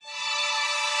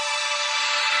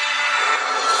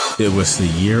It was the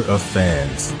year of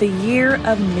fans. The year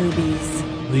of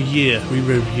newbies. The year we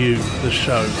review the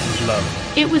show with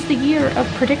love. It was the year of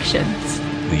predictions.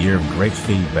 The year of great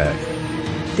feedback.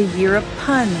 The year of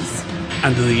puns.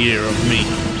 And the year of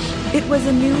memes. It was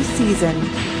a new season.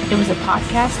 It was a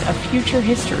podcast of future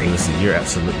history. It was the year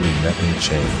absolutely nothing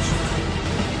changed.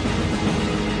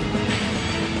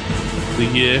 The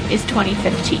year is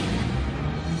 2015.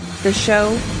 The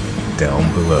show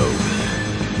Down Below.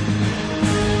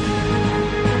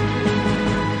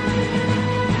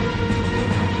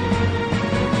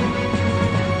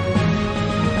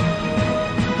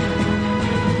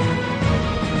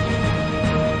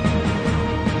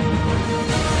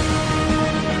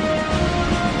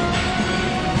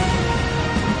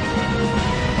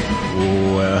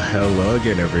 Hello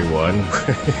again, everyone.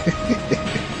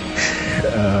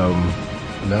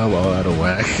 Now I'm all out of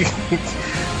whack.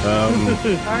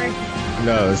 Sorry.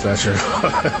 No, it's not true.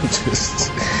 I'm just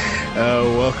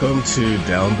welcome to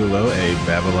Down Below, a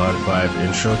Babylon 5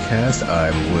 intro cast.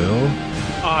 I'm Will.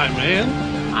 I'm Ann.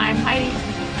 I'm Heidi.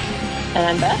 And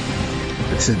I'm Beth.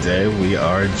 Today we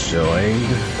are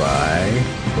joined by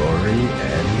Lori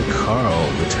and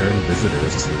Carl, return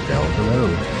visitors to Down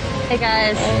Below. Hey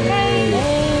guys. Hey,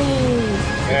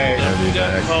 You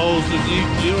got calls and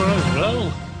you are as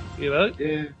well. You know?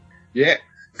 Yeah.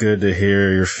 Good to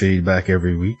hear your feedback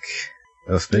every week.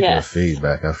 Oh, speaking of Yes.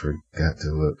 feedback, I forgot to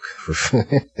look for.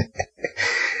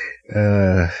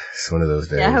 It's one of those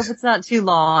days. Yeah, I hope it's not too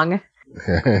long.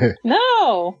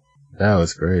 No. No,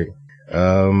 it's great.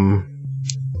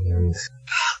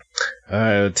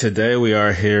 Today we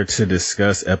are here to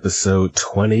discuss episode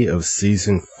 20 of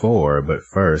season 4, but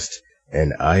first,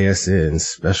 an ISN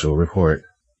special report.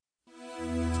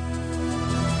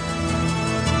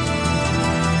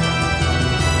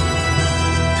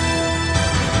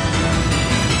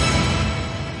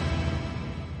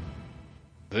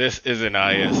 This is an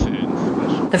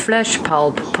ISN. The Flesh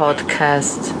Pulp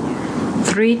Podcast.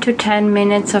 3 to 10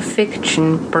 minutes of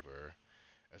fiction.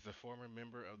 As a former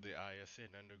member of the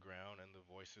ISN Underground and the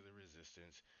voice of the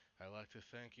resistance, I'd like to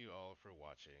thank you all for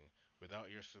watching.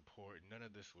 Without your support, none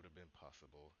of this would have been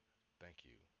possible. Thank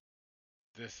you.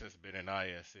 This has been an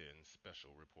ISN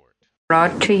special report.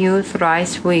 Brought to you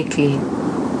thrice weekly.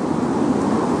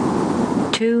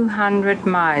 200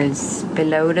 miles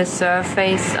below the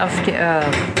surface of the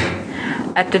Earth,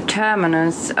 at the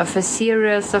terminus of a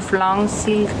series of long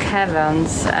sealed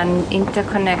caverns and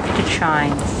interconnected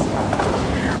shrines,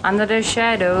 under the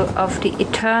shadow of the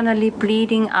eternally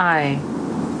bleeding eye,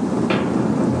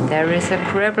 there is a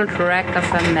crippled wreck of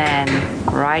a man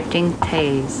writing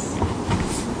tales,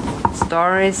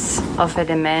 stories of a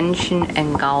dimension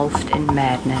engulfed in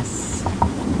madness.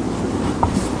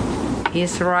 He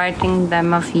is writing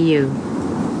them of you.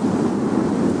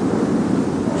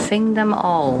 Sing them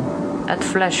all at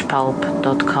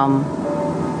fleshpulp.com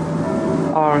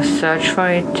or search for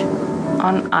it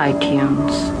on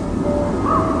iTunes.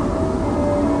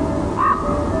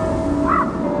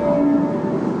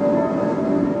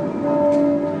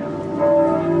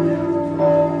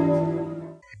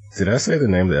 Did I say the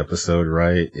name of the episode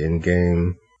right? In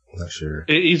game? I'm not sure.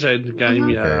 It is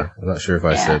Endgame, yeah. Okay. I'm not sure if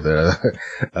I said that.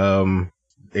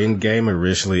 In game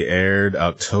originally aired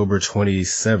October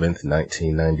 27th,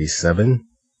 1997.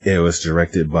 It was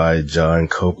directed by John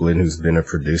Copeland, who's been a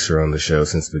producer on the show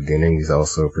since the beginning. He's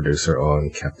also a producer on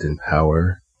Captain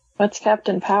Power. What's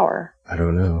Captain Power? I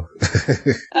don't know.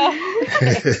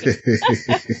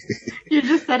 You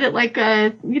just said it like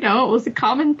it was a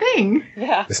common thing.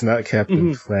 Yeah. It's not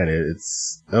Captain Planet.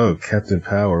 It's Captain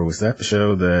Power. Was that the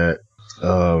show that?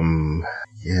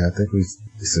 Yeah, I think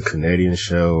it's a Canadian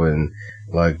show, and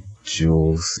like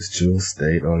Jules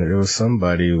State on it. There was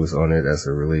somebody who was on it as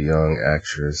a really young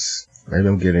actress. Maybe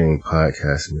I'm getting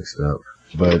podcasts mixed up,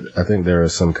 but I think there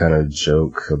was some kind of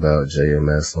joke about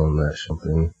JMS on that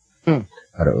something. I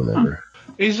don't remember.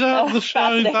 Is that the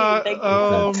show that...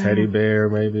 Teddy Bear,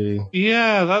 maybe?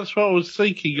 Yeah, that's what I was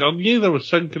thinking. I knew there was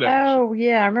some connection. Oh,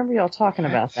 yeah, I remember y'all talking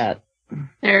about that.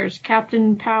 There's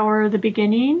Captain Power, the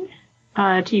beginning,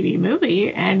 TV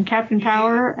movie, and Captain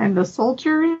Power and the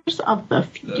Soldiers of the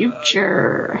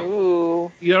Future.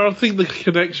 Ooh. Yeah, I think the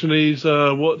connection is,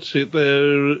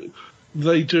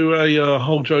 they do a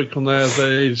whole joke on there.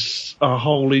 There's a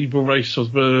whole evil race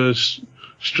of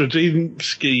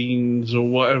Straczynskis or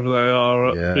whatever they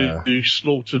are who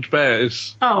slaughtered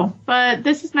bears. Oh, but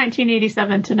this is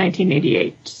 1987 to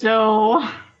 1988, so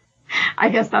I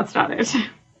guess that's not it.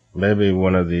 Maybe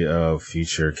one of the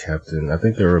future Captain... I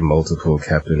think there were multiple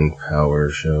Captain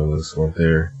Power shows, weren't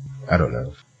there? I don't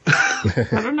know.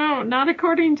 I don't know. Not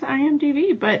according to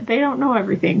IMDb, but they don't know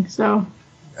everything, so...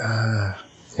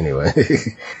 Anyway.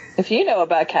 If you know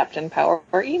about Captain Power,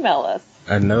 email us.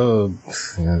 I know.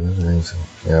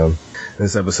 Yeah,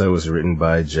 this episode was written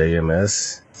by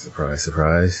JMS. Surprise,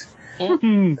 surprise.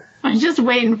 I'm just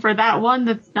waiting for that one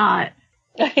that's not.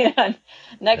 Yeah,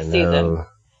 next season.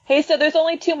 Hey, so there's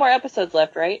only 2 more episodes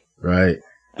left, right? Right.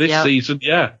 This season,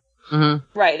 yeah.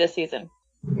 Mm-hmm. Right, this season.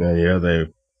 Yeah, they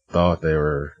thought they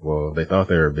were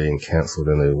being canceled,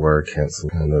 and they were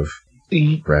canceled, kind of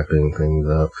wrapping things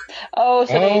up. Oh,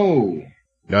 so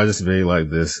It'll just be like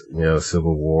this,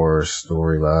 Civil War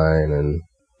storyline, and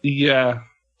yeah.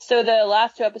 So the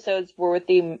last 2 episodes were with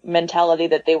the mentality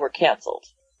that they were canceled.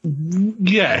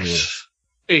 Yes,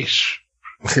 ish.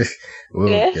 We'll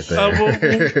get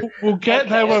there. We'll get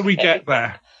there when we get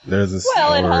there. There's a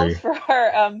story. It helps for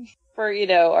our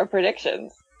our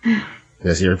predictions.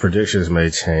 Yes, your predictions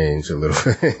may change a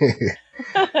little.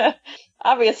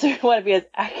 Obviously, we want to be as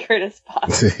accurate as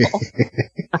possible.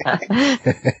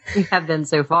 We have been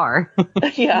so far.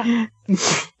 Yeah.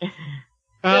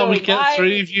 We get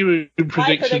 3 viewing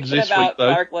predictions this week, though. My prediction about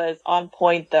Clark was on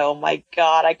point, though. My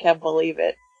God, I can't believe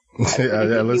it.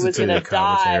 I listened to your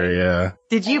commentary. Yeah.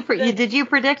 Did you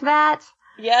predict that?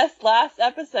 Yes, last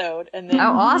episode, and then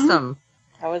awesome!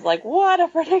 I was like, "What a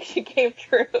prediction came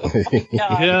true!" Oh my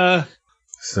God. Yeah.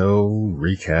 So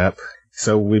recap.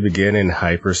 So we begin in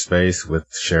hyperspace with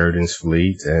Sheridan's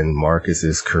fleet, and Marcus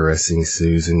is caressing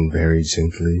Susan very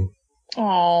gently.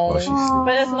 Oh,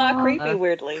 but it's not creepy.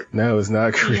 Weirdly, no, it's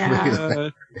not creepy.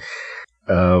 Yeah.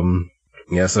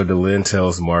 So Delenn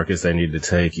tells Marcus they need to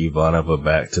take Ivanova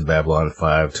back to Babylon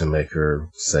 5 to make her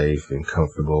safe and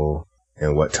comfortable,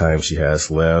 and what time she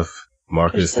has left.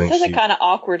 Marcus thinks says it kind of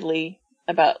awkwardly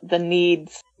about the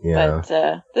needs. Yeah.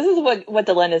 But this is what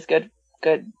Delenn is good,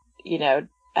 at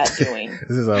doing.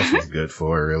 This is all she's good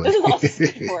for, really. This is all she's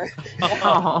good for.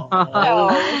 No,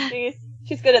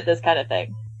 she's good at this kind of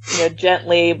thing.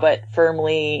 Gently but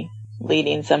firmly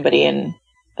leading somebody in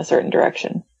a certain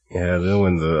direction. Yeah, then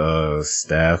when the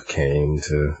staff came with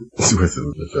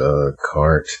a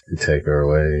cart to take her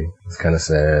away, it's kind of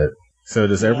sad. So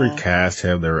does every cast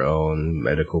have their own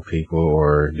medical people,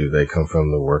 or do they come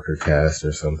from the worker cast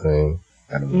or something?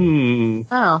 I don't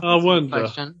know. I wonder.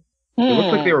 It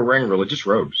looked like they were wearing religious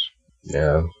robes.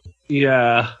 Yeah.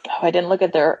 Yeah. Oh, I didn't look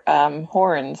at their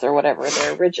horns or whatever,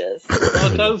 their ridges.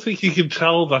 I don't think you can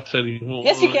tell that anymore.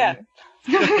 Yes, you can.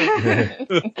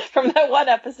 From that one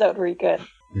episode where you could.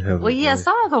 Well,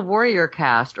 some of the warrior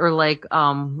cast, or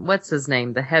what's his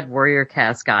name? The head warrior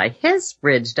cast guy. His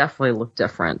ridge definitely looked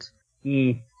different.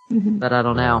 But I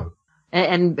don't know.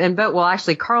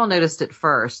 Actually, Carl noticed it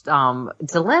first.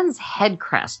 Delenn's head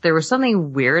crest, there was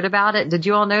something weird about it. Did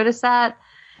you all notice that?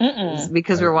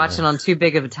 Because we were watching on too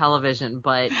big of a television,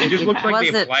 but it just looked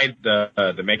like they applied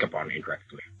the makeup on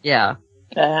incorrectly. Yeah.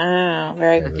 Oh,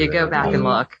 very good. If you go back and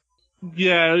look.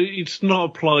 Yeah, it's not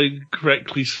applied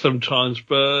correctly sometimes,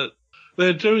 but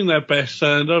they're doing their best,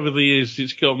 and over the years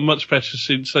it's got much better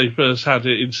since they first had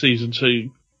it in season 2.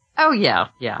 Oh, yeah.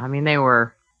 Yeah, I mean, they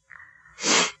were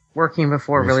working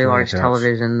before really large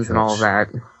televisions and all of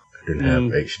that. They didn't have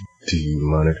HD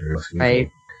monitors.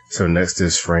 Right. So next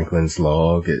is Franklin's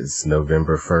log. It's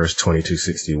November 1st,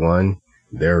 2261.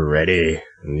 They're ready,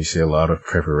 and you see a lot of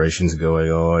preparations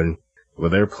going on. Well,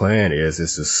 their plan is to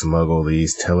smuggle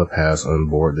these telepaths on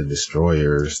board the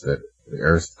destroyers that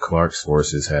Earth Clark's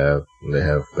forces have. They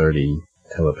have 30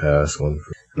 telepaths.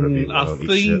 I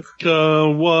think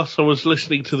whilst I was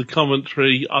listening to the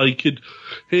commentary, I could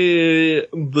hear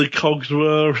the cogs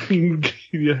whirring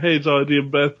in your head, Heidi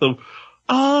and Bethel.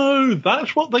 Oh,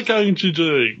 that's what they're going to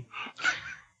do.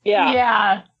 Yeah.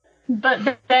 Yeah.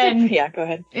 But then go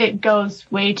ahead. It goes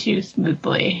way too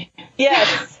smoothly.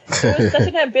 Yes. It was such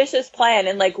an ambitious plan,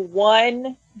 and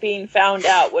one being found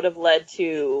out would have led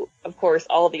to, of course,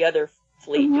 all the other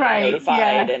fleet being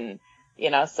notified, and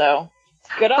so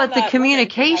good on that. But the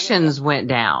communications went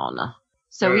down.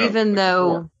 So even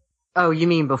though, you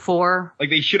mean before?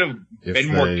 They should have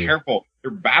been more careful.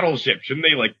 Their battleship, shouldn't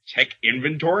they check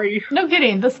inventory? No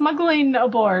kidding. The smuggling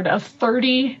aboard of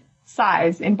 30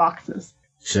 size in boxes.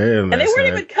 And they weren't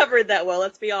even covered that well,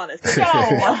 let's be honest. They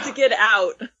have to get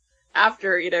out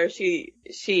after,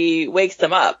 she wakes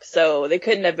them up. So they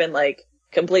couldn't have been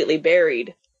completely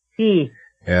buried.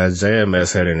 Yeah,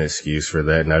 JMS had an excuse for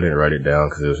that, and I didn't write it down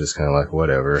because it was just kind of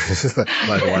whatever.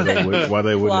 Why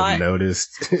they wouldn't have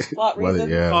noticed. Plot reasons.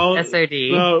 Yeah.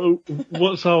 SOD.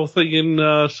 What's the whole thing in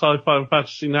sci-fi and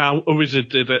fantasy now? A wizard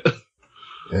did it.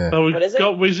 Yeah. So we've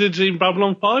got wizards in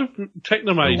Babylon 5?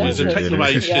 Technomages. A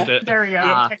Technomage did it. There we go.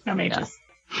 Technomages.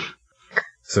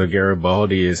 So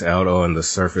Garibaldi is out on the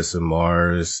surface of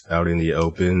Mars, out in the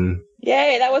open,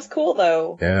 Yay, that was cool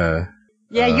though. Yeah.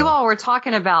 Yeah, you all were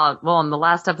talking about, well, in the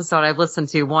last episode I've listened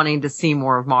to, wanting to see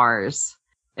more of Mars.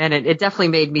 And it definitely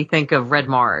made me think of Red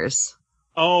Mars.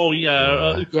 Oh,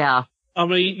 yeah. Yeah. I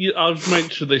mean, I've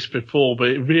mentioned this before, but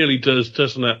it really does,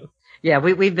 doesn't it? Yeah,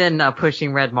 we've been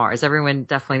pushing Red Mars. Everyone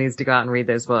definitely needs to go out and read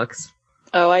those books.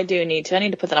 Oh, I do need to. I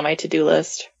need to put that on my to-do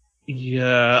list.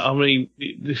 Yeah, I mean,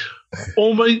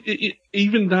 almost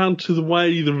even down to the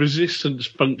way the Resistance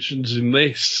functions in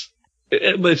this.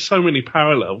 There's so many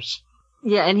parallels.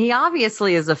 Yeah, and he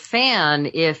obviously is a fan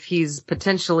if he's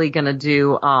potentially going to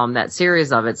do that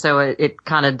series of it. So it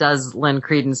kind of does lend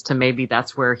credence to maybe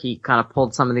that's where he kind of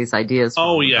pulled some of these ideas from.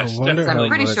 Oh, yes, definitely. I'm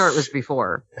pretty sure it was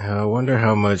before. I wonder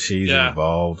how much he's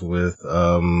involved with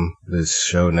this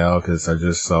show now, because I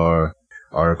just saw an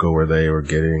article where they were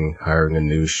hiring a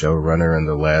new showrunner, and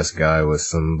the last guy was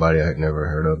somebody I'd never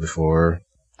heard of before.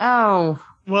 Oh.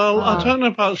 Well, I don't know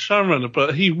about showrunner,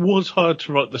 but he was hired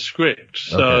to write the script,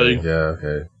 so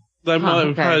okay. They might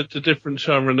have had a different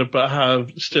showrunner,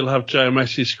 but still have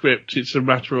JMS's script. It's a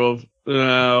matter of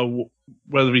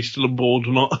whether he's still on board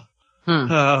or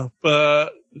not.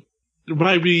 But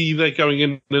maybe they're going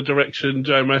in a direction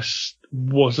JMS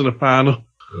wasn't a fan of.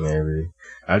 Maybe.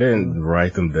 I didn't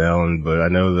write them down, but I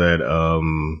know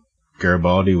that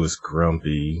Garibaldi was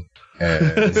grumpy,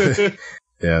 and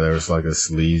yeah, there was like a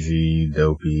sleazy,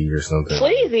 dopey, or something.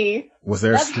 Sleazy? Was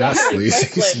there not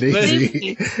sleazy?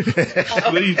 Sleazy.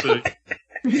 Sleazy.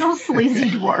 No sleazy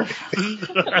dwarf.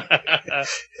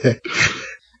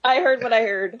 I heard what I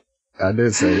heard. I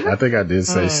think I did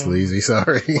say sleazy,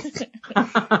 sorry.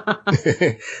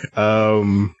 Because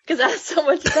that's so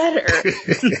much better.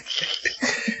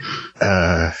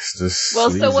 Just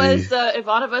well, sleazy. so was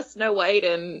Ivanova Snow White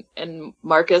and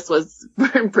Marcus was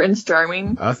Prince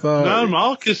Charming? I thought... No,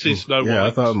 Marcus is Snow White. Yeah, I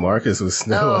thought Marcus was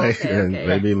Snow White, okay, and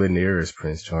maybe Lanier is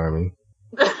Prince Charming.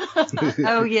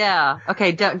 Oh, yeah.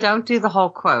 Okay, don't do the whole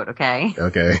quote, okay?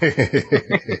 Okay.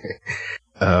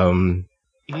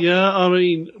 Yeah, I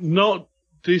mean, not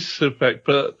this effect,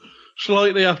 but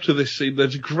slightly after this scene,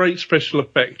 there's a great special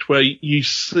effect where you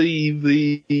see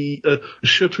the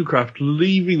shuttlecraft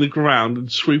leaving the ground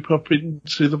and swoop up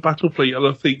into the battle fleet, and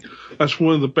I think that's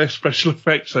one of the best special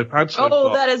effects they've had so far.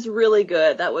 Oh, that is really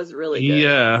good. That was really good.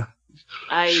 Yeah.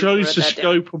 Shows the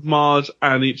scope down. of Mars,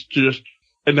 and it's just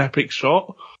an epic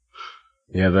shot.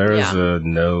 Yeah, there is a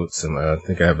note, I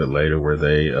think I have it later, where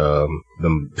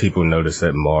the people noticed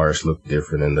that Mars looked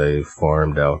different, and they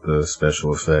farmed out the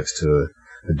special effects to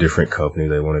a different company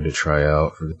they wanted to try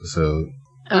out for the episode.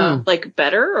 Like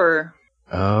better, or?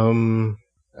 I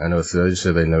know, so they just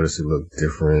said they noticed it looked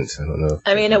different. I don't know.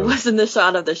 I mean, it wasn't the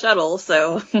shot of the shuttle,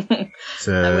 so that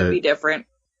would be different.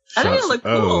 I think it looked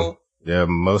cool. Yeah,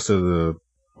 most of the...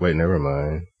 Wait, never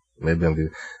mind. Maybe I'm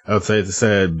good. I would say it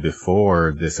said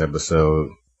before this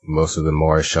episode, most of the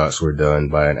Mars shots were done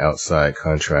by an outside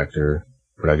contractor,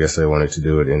 but I guess they wanted to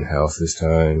do it in-house this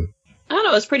time. I don't know,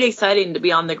 it was pretty exciting to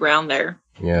be on the ground there.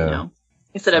 Yeah. You know,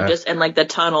 instead of just in like the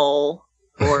tunnel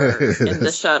or in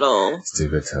the shuttle.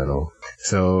 Stupid tunnel.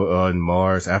 So on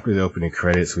Mars, after the opening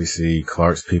credits, we see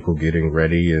Clark's people getting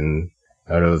ready, and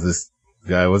I don't know, this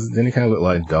guy didn't he kind of look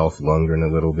like Dolph Lundgren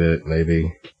a little bit,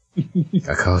 maybe?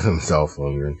 I called him Dolph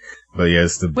Lundgren. But yeah,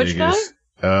 it's the Which biggest.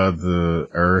 The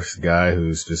Earth guy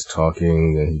who's just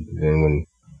talking, and then when.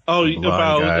 Oh,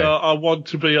 about I want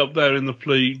to be up there in the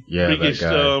fleet. Yeah, biggest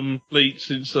fleet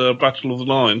since Battle of the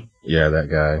Line. Yeah, that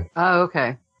guy. Oh,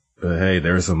 okay. But hey,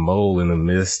 there's a mole in the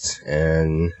mist,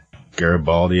 and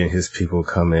Garibaldi and his people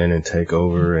come in and take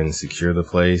over and secure the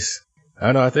place. I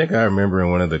don't know, I think I remember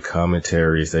in one of the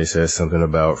commentaries they said something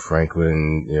about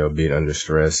Franklin, being under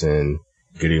stress and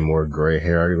getting more gray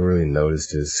hair. I didn't really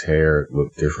notice his hair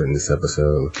looked different in this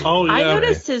episode. Oh, yeah. I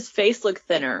noticed his face looked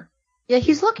thinner. Yeah,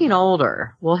 he's looking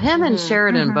older. Well, him and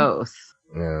Sheridan both.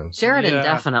 Yeah. Sheridan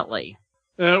definitely.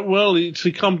 Well, it's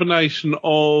a combination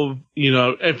of,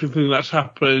 everything that's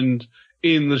happened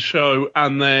in the show,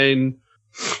 and then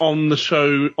on the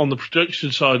show, on the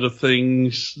production side of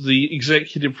things, the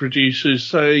executive producers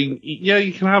saying, yeah,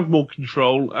 you can have more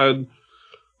control, and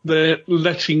they're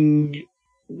letting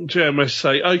JMS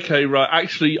say, okay, right,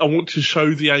 actually, I want to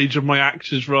show the age of my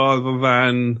actors rather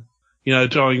than,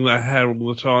 dyeing their hair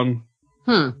all the time.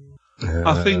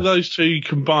 I think those two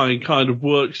combined kind of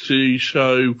works to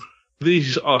show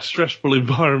these are stressful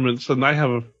environments and they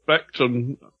have an effect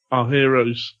on our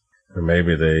heroes. Or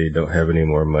maybe they don't have any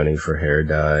more money for hair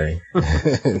dye.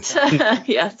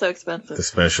 Yeah, so expensive. The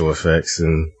special effects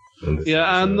and this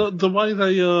and the way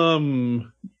they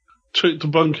took the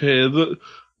bunk here, the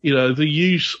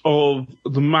use of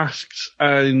the masks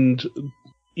and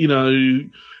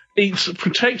it's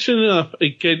protection enough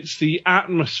against the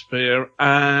atmosphere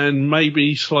and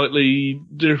maybe slightly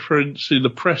difference in the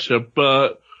pressure,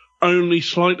 but only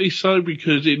slightly so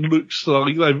because it looks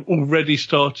like they've already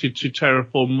started to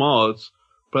terraform Mars,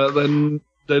 but then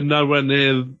they're nowhere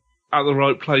near at the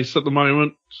right place at the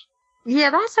moment. Yeah,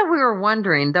 that's what we were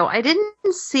wondering, though I didn't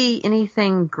see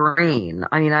anything green.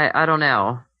 I mean, I don't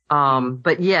know.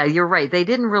 But yeah, you're right. They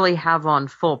didn't really have on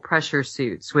full pressure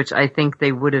suits, which I think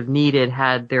they would have needed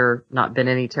had there not been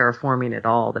any terraforming at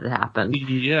all that had happened.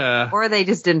 Yeah. Or they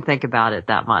just didn't think about it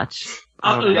that much.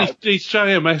 It's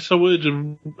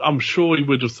JMS. I'm sure he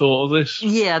would have thought of this.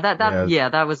 Yeah,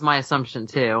 that was my assumption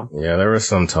too. Yeah, there was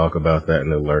some talk about that in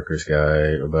the Lurkers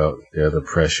guy about the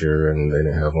pressure, and they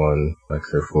didn't have on like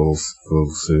their full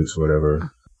suits,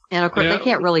 whatever. And of course, they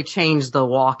can't really change the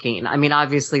walking. I mean,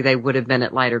 obviously they would have been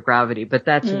at lighter gravity, but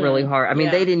that's really hard. I mean,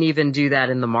 they didn't even do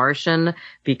that in The Martian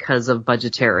because of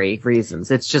budgetary reasons.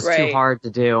 It's just too hard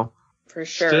to do. For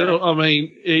sure. Still, I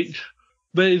mean,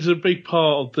 there's a big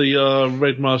part of the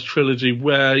Red Mars trilogy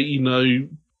where, you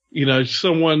know,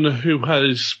 someone who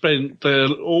has spent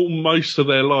most of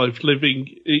their life living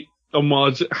on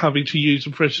Mars, having to use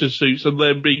the pressure suits, and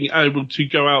then being able to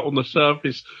go out on the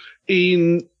surface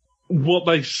in what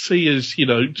they see as, you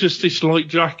know, just this light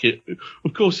jacket.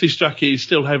 Of course, this jacket is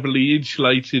still heavily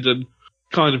insulated and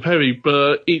kind of heavy,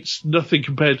 but it's nothing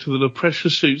compared to the pressure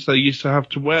suits they used to have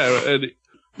to wear. And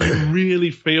you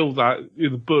really feel that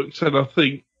in the books. And I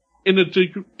think,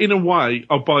 in a way,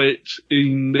 I'll buy it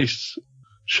in this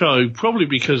show, probably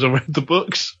because I read the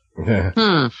books.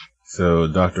 So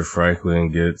Dr.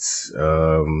 Franklin gets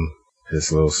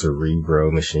his little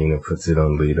Cerebro machine and puts it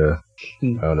on Lita.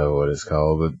 I don't know what it's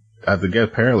called, but I think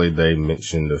apparently they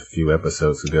mentioned a few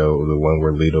episodes ago, the one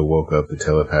where Lita woke up the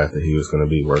telepath that he was going to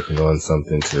be working on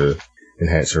something to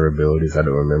enhance her abilities. I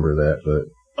don't remember that, but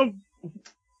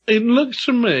it looks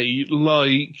to me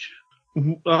like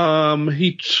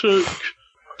he took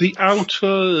the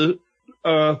outer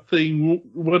thing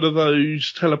one of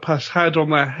those telepaths had on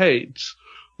their heads.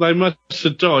 They must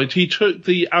have died. He took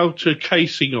the outer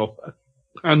casing off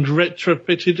and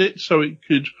retrofitted it so it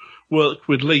could work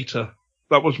with Lita.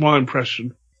 That was my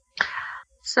impression.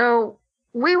 So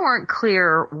we weren't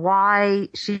clear why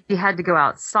she had to go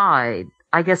outside,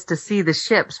 I guess, to see the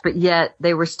ships, but yet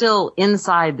they were still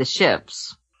inside the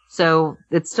ships. So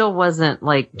it still wasn't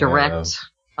like direct.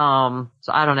 So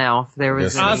I don't know if there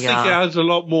was I think it has a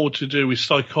lot more to do with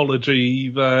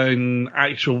psychology than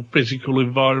actual physical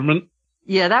environment.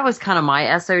 Yeah, that was kind of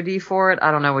my SOD for it.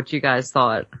 I don't know what you guys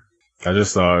thought. I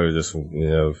just thought it was just,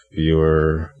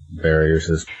 fewer barriers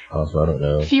as possible. I don't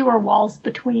know. Fewer walls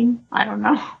between. I don't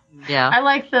know. Yeah. I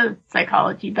like the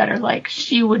psychology better. Like,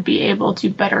 she would be able to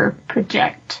better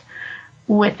project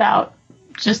without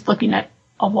just looking at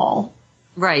a wall.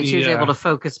 Right. She was able to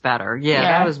focus better. Yeah,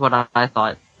 that was what I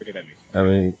thought. I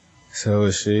mean, so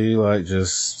is she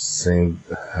just saying,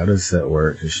 how does that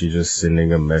work? Is she just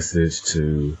sending a message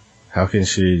to, how can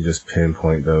she just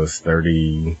pinpoint those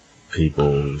 30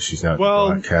 people? She's not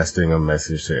broadcasting a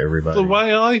message to everybody. The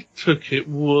way I took it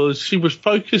was she was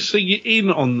focusing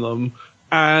in on them,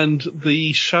 and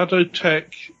the shadow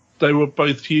tech they were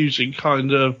both using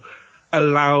kind of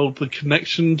allowed the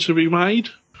connection to be made.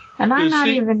 And I'm not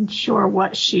even sure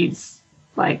what she's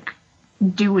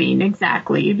doing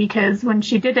exactly, because when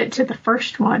she did it to the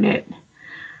first one,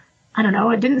 I don't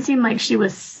know, it didn't seem like she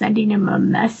was sending him a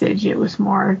message. It was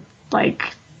more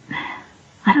like,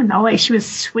 I don't know, like she was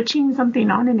switching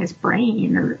something on in his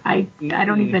brain, or I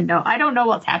don't even know. I don't know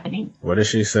what's happening. What did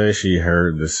she say? She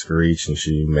heard the screech and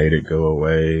she made it go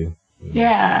away.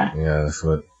 Yeah. Yeah, that's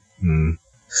what.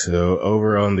 So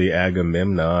over on the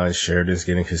Agamemnon, Sheridan's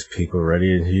getting his people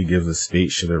ready, and he gives a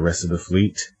speech to the rest of the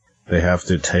fleet. They have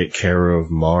to take care of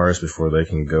Mars before they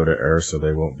can go to Earth, so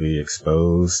they won't be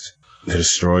exposed. The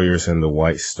destroyers and the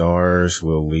White Stars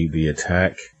will lead the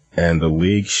attack, and the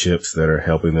League ships that are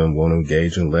helping them won't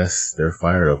engage unless they're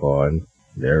fired upon.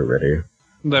 They're ready.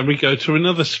 Then we go to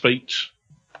another speech.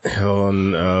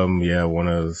 On one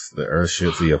of the Earth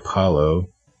ships, the Apollo,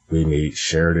 we meet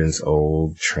Sheridan's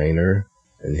old trainer,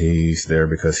 and he's there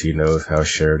because he knows how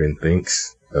Sheridan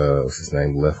thinks. What's his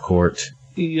name? Lefcourt.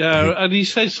 Yeah, and he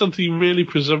says something really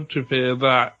presumptive here,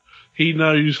 that he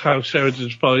knows how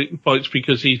Sheridan fights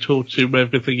because he taught him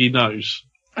everything he knows.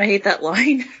 I hate that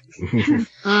line.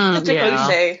 Such a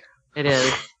cliche. It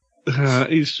is.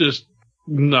 It's just,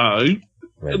 no.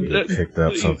 Maybe he picked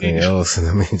up something else in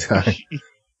the meantime.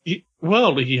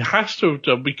 He has to have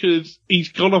done, because he's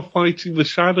gone off fighting the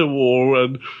Shadow War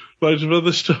and loads of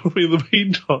other stuff in the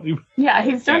meantime. Yeah,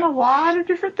 he's done a lot of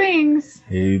different things.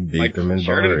 He beat them in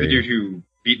Sheridan Bari. the dude who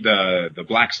beat the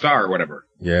Black Star or whatever.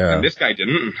 Yeah. And this guy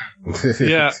didn't.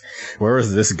 Yeah. Where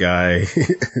was this guy?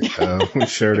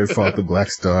 Sheridan fought the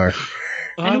Black Star.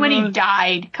 And when he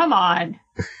died, come on.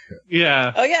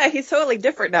 Yeah. Oh yeah, he's totally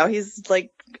different now. He's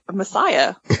like a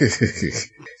messiah. He's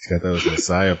got those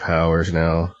messiah powers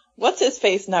now. What's his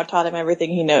face now taught him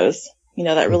everything he knows. You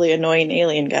know, that really annoying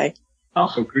alien guy. Oh,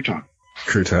 Crouton.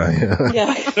 Crouton,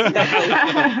 yeah.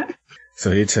 Yeah.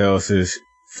 So he tells his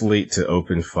fleet to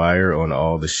open fire on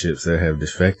all the ships that have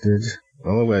defected. The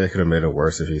only way they could have made it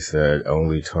worse if he said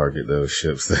only target those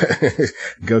ships that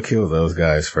go kill those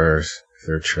guys first.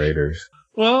 They're traitors.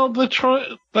 Well, they try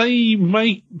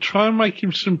and make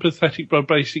him sympathetic by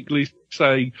basically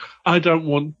saying, I don't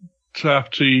want to have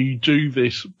to do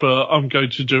this, but I'm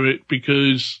going to do it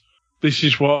because this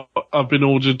is what I've been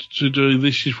ordered to do.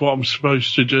 This is what I'm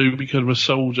supposed to do because I'm a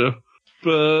soldier.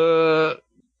 But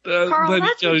Carl,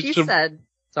 that's what you said.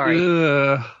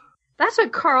 Sorry.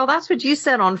 That's what you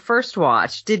said on first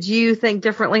watch. Did you think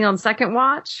differently on second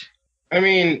watch? I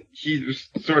mean, he was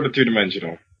sort of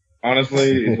two-dimensional.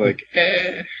 Honestly, he's like,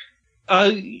 eh.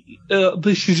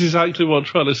 This is exactly what I'm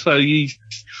trying to say.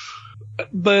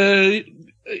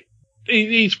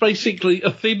 It's basically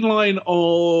a thin line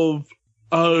of,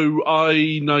 oh,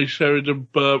 I know Sheridan,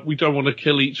 but we don't want to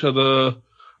kill each other.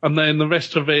 And then the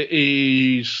rest of it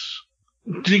is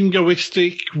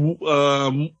jingoistic,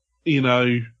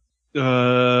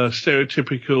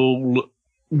 stereotypical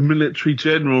military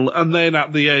general. And then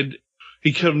at the end,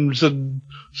 he comes and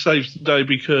saves the day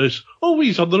because,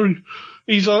 he's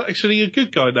actually a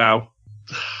good guy now.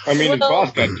 I mean, his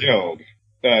boss got killed.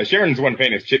 Sharon's the one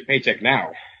paying his paycheck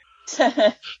now.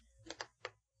 I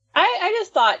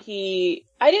just thought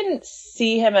I didn't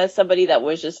see him as somebody that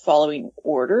was just following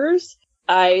orders.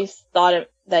 I thought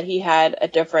that he had a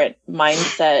different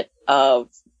mindset of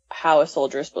how a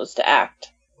soldier is supposed to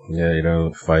act. Yeah, you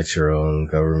don't fight your own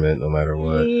government no matter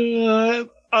what.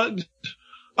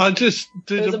 I just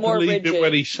didn't believe it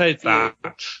when he said that.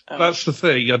 Oh. That's the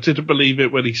thing. I didn't believe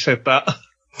it when he said that.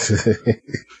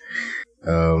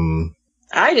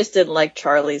 I just didn't like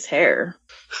Charlie's hair.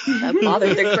 That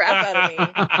bothered the crap out of me.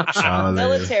 Charlie.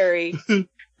 Military. He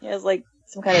has like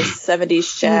some kind of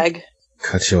 70s shag.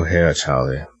 Cut your hair,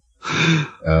 Charlie.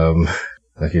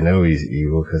 Like, he's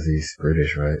evil because he's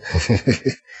British, right?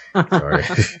 Sorry.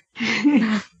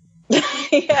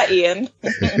 Yeah, Ian.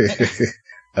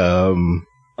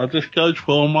 I'll just go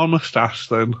for my mustache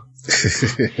then.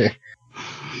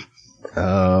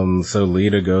 So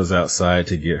Lita goes outside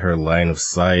to get her line of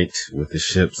sight with the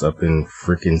ships up in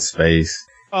frickin' space.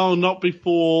 Oh, not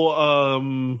before,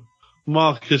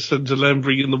 Marcus and Delenn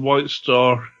bring in the White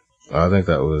Star. I think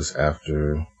that was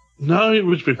after. No, it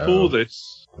was before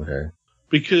this. Okay.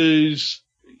 Because,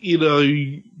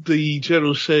 the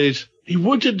general says he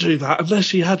wouldn't do that unless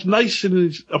he had an ace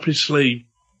up his sleeve.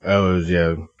 Oh,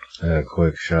 yeah. A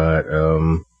quick shot.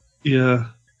 Yeah.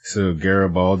 So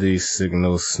Garibaldi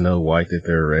signals Snow White that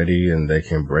they're ready and they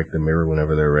can break the mirror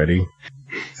whenever they're ready.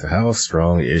 So how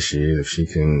strong is she if she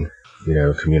can,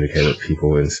 communicate with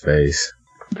people in space?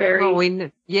 Very. Well,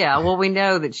 we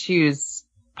know that she's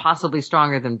possibly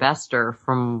stronger than Bester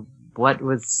from what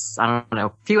was, I don't know,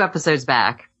 a few episodes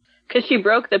back. Because she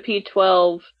broke the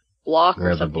P-12 block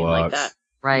or something like that.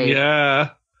 Right.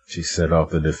 Yeah. She set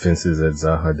off the defenses at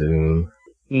Zahadun.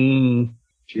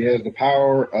 She has the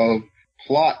power of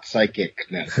plot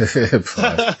psychicness.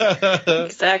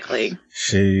 Exactly.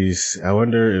 I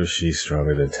wonder if she's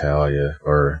stronger than Talia,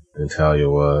 or than Talia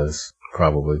was.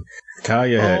 Probably.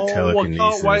 Talia had telekinesis.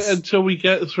 I can't wait until we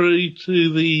get through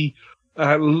to the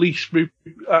at least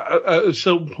at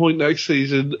some point next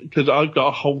season, because I've got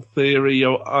a whole theory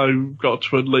I've got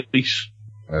to unleash.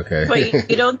 Okay. But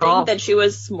you don't think that she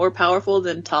was more powerful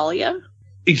than Talia?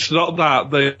 It's not that.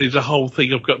 There's a whole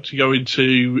thing I've got to go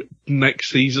into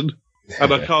next season,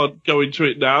 and I can't go into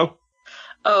it now.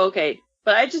 Oh, okay.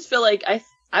 But I just feel like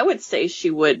I would say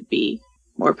she would be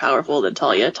more powerful than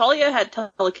Talia. Talia had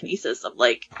telekinesis of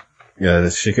yeah,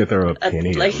 she could throw a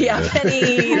penny. Penny.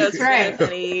 That's right.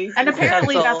 Penny. And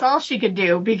apparently that's all she could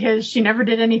do because she never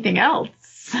did anything else.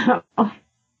 So. Are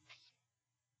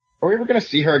we ever going to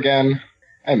see her again?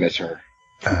 I miss her.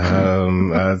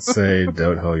 I'd say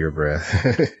don't hold your breath.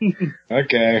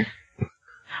 Okay.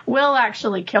 Will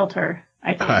actually killed her,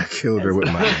 I think. I killed her with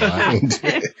my mind.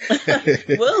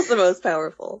 Will's the most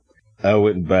powerful. I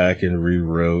went back and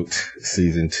rewrote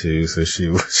season 2 so she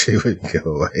wouldn't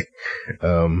go away.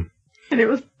 And it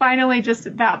was finally just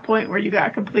at that point where you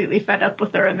got completely fed up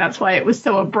with her, and that's why it was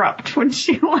so abrupt when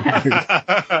she left.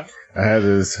 I had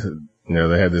this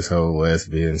They had this whole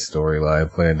lesbian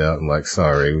storyline planned out. I'm like,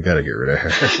 sorry, we gotta get rid of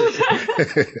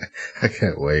her. I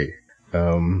can't wait.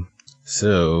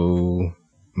 So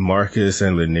Marcus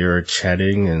and Lennier are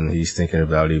chatting, and he's thinking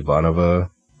about Ivanova.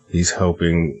 He's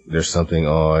hoping there's something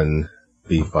on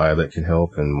B5 that can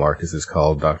help, and Marcus is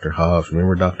called Dr. Hobbs.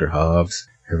 Remember Dr. Hobbs?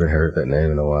 Haven't heard that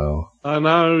name in a while. I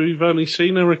know, we've only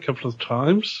seen her a couple of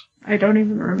times. I don't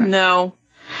even remember. No.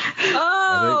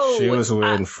 I think she was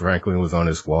when Franklin was on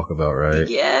his walkabout, right?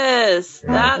 Yes.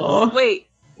 Yeah. Wait,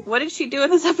 what did she do in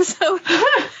this episode?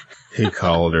 He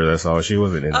called her, that's all. She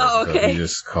wasn't in this episode. Okay. He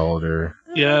just called her.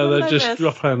 Yeah, they just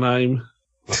drop her name.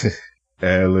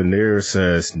 And Lennier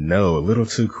says no a little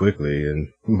too quickly, and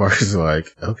Marcus is like,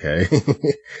 okay.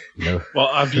 No.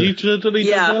 Well, have you totally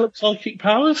developed psychic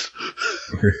powers?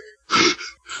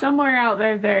 Somewhere out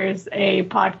there's a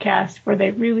podcast where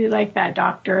they really like that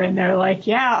doctor, and they're like,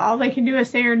 yeah, all they can do is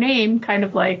say her name, kind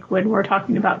of like when we're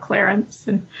talking about Clarence,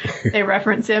 and they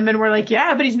reference him, and we're like,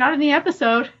 yeah, but he's not in the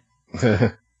episode.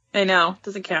 I know,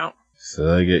 doesn't count.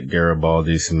 So they get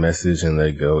Garibaldi's message, and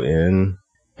they go in,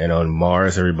 and on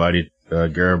Mars, Garibaldi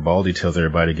tells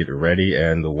everybody to get ready,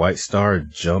 and the White Star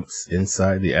jumps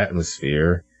inside the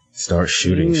atmosphere, starts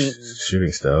shooting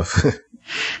stuff.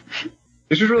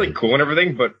 This was really cool and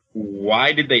everything, but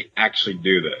why did they actually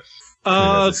do this?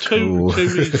 Two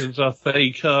reasons, I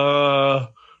think.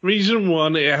 Reason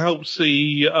one, it helps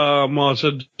the Mars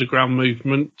underground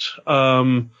movement,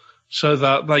 so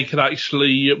that they could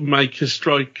actually make a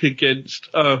strike against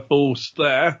Earth Force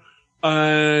there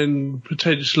and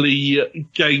potentially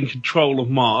gain control of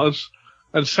Mars.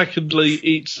 And secondly,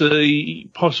 it's a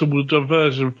possible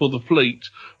diversion for the fleet.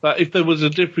 That if there was a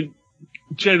different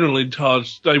general in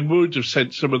charge, they would have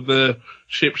sent some of the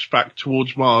ships back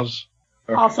towards Mars.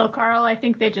 Also, Carl, I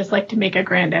think they just like to make a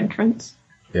grand entrance.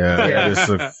 Yeah,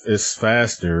 it's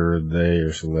faster.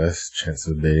 There's less chance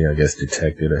of being, I guess,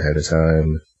 detected ahead of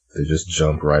time. They just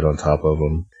jump right on top of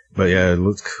them. But yeah, it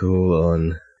looked cool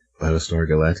on Battlestar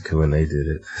Galactica when they did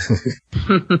it.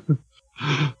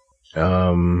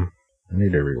 I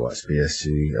need to rewatch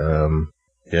BSG.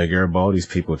 Yeah, Garibaldi's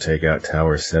people take out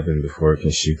Tower 7 before it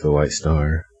can shoot the White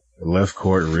Star. Left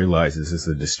Court realizes it's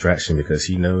a distraction because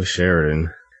he knows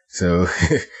Sheridan. So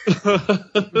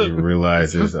he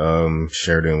realizes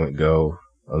Sheridan would go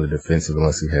on the defensive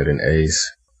unless he had an ace.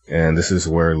 And this is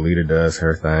where Lita does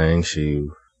her thing. She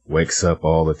wakes up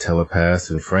all the telepaths,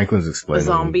 and Franklin's explaining.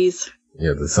 The zombies.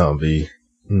 Yeah, the zombie.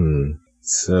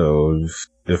 So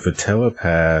if a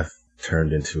telepath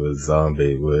turned into a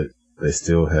zombie, would they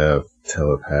still have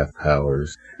telepath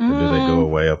powers? Or do they go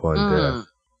away upon death?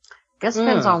 Guess it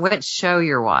depends on which show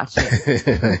you're watching.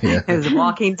 Is it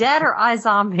Walking Dead or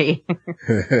iZombie?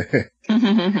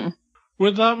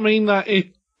 Would that mean that if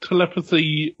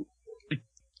telepathy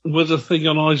was a thing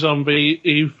on iZombie,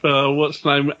 if what's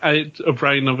name ate a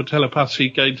brain of a telepath, she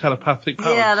gained telepathic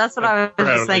powers? Yeah, that's what I was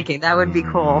just thinking. That would be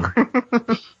cool.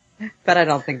 But I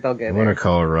don't think they'll get it. I want to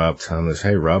call Rob Thomas.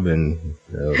 Hey, Robin.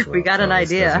 We got an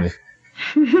idea.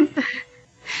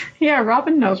 Yeah,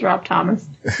 Robin knows Rob Thomas.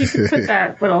 You could put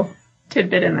that little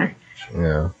tidbit in there.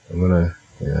 Yeah, I'm gonna,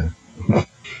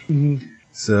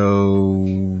 So,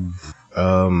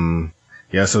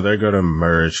 so they're gonna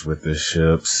merge with the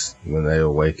ships when they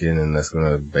awaken, and that's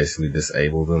gonna basically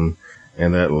disable them.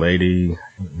 And that lady,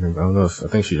 I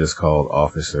think she just called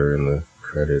officer in the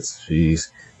credits. She's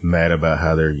mad about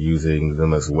how they're using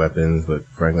them as weapons, but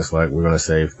Franklin's like, we're gonna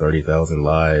save 30,000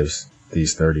 lives,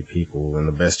 these 30 people, and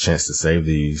the best chance to save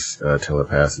these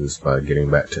telepaths is by getting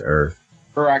back to Earth.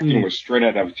 Her acting was straight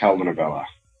out of a telenovela.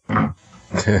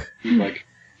 Like,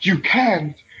 you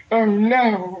can't! Oh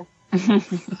no!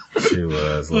 She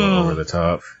was a little over the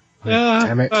top. Yeah,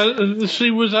 damn it.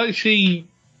 She was actually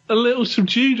a little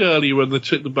subdued earlier when they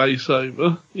took the base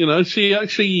over. You know, she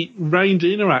actually reined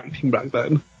in her acting back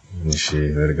then. She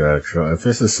let it go out of control. If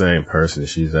it's the same person,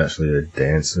 she's actually a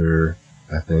dancer,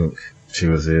 I think. She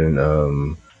was in,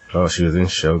 she was in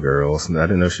Showgirls. I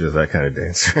didn't know she was that kind of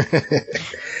dancer.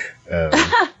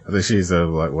 I think she's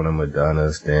like one of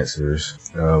Madonna's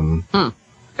dancers. Are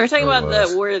we talking about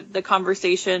the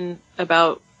conversation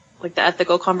about, like, the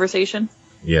ethical conversation?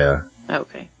 Yeah.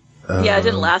 Okay. Yeah, it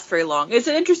didn't last very long. It's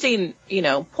an interesting,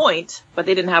 point, but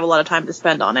they didn't have a lot of time to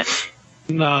spend on it.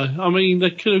 No, I mean,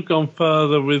 they could have gone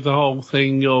further with the whole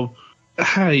thing of,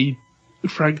 hey,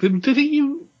 Franklin, didn't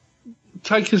you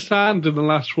take a stand in the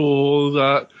last war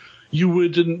that you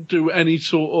wouldn't do any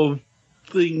sort of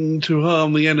thing to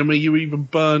harm the enemy? You even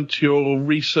burnt your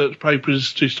research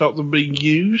papers to stop them being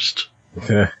used?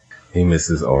 He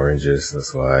misses oranges,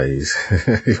 that's why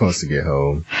he wants to get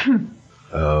home.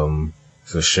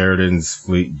 So Sheridan's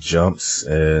fleet jumps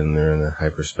and they're in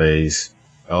hyperspace.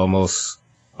 Almost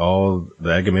all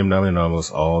the Agamemnon and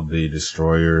almost all the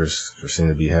destroyers seem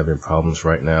to be having problems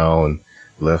right now. And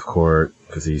Leftcourt,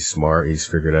 because he's smart, he's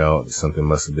figured out something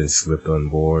must have been slipped on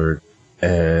board.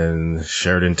 And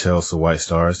Sheridan tells the White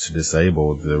Stars to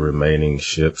disable the remaining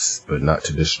ships, but not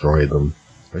to destroy them.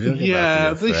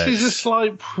 Yeah, this is a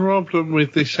slight problem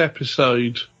with this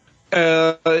episode.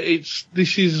 This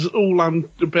is all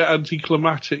a bit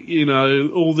anticlimactic, you know,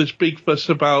 all this big fuss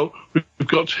about we've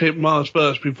got to hit Mars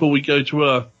first before we go to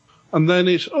Earth. And then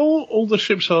it's, all the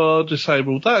ships are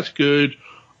disabled, that's good.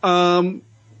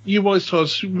 You White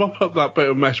Stars, mop up that bit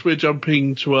of mess, we're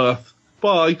jumping to Earth.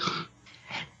 Bye.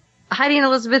 Heidi and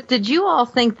Elizabeth, did you all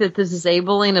think that the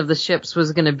disabling of the ships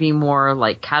was going to be more,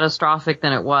 like, catastrophic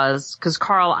than it was? Because,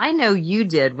 Carl, I know you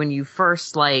did when you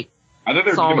first, like, I thought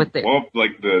they were going to blow up,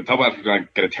 like, the Telepath was going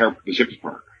to tear the ships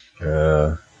apart.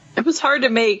 It was hard to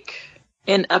make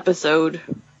in episode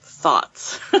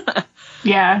thoughts.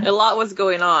 Yeah. A lot was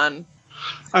going on.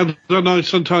 I don't know,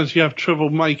 sometimes you have trouble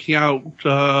making out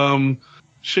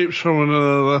ships from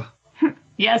another.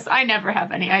 Yes, I never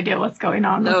have any idea what's going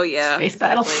on with space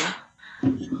battles.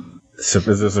 So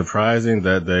is it surprising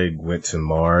that they went to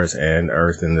Mars and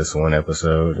Earth in this one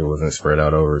episode? It wasn't spread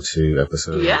out over 2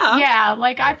 episodes? Yeah,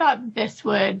 like I thought this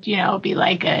would, you know, be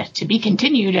like a to be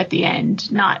continued at the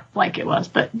end. Not like it was,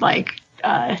 but like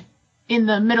in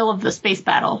the middle of the space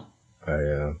battle.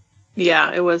 Yeah.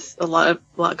 Yeah, it was a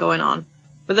lot going on.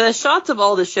 But the shots of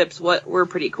all the ships were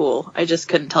pretty cool. I just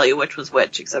couldn't tell you which was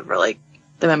which, except for, like,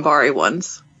 the Minbari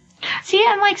ones. See,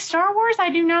 and like Star Wars,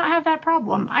 I do not have that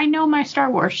problem. I know my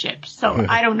Star Wars ships, so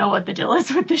I don't know what the deal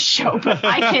is with this show, but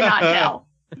I cannot tell.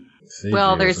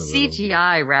 Well, there's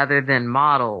CGI rather than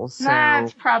models. So.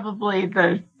 That's probably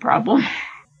the problem.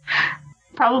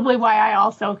 Probably why I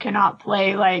also cannot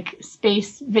play, like,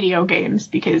 space video games,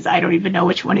 because I don't even know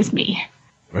which one is me.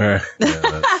 Yeah,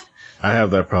 I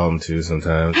have that problem too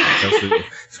sometimes,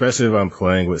 especially if I'm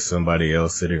playing with somebody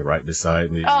else sitting right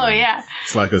beside me. Oh, yeah.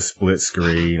 It's like a split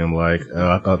screen. I'm like,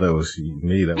 oh, I thought that was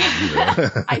me. That was you.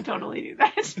 I totally do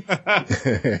that.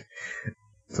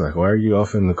 It's like, why are you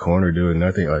off in the corner doing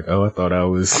nothing? Like, oh, I thought I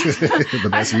was, but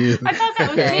that's you. I thought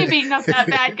that was me beating up that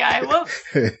bad guy. Whoops.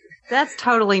 That's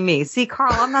totally me. See,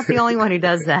 Carl, I'm not the only one who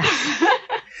does that.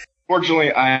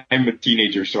 Fortunately, I'm a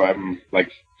teenager, so I'm,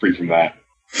 like, free from that.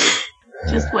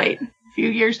 Just wait. A few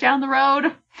years down the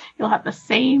road, you'll have the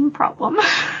same problem.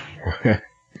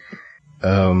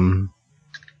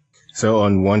 So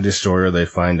on one destroyer, they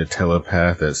find a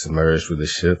telepath that's merged with the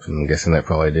ship. I'm guessing that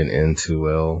probably didn't end too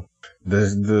well.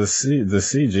 The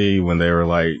CG when they were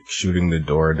like shooting the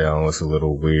door down was a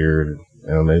little weird.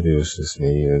 Maybe it was just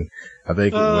me. And I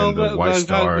think when the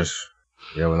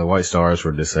White Stars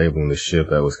were disabling the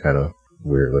ship, that was kind of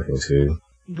weird looking too.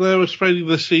 They were spreading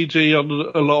the CG on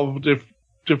a lot of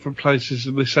different places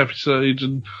in this episode,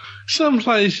 and some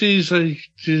places they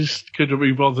just couldn't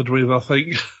be bothered with, I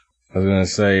think. I was going to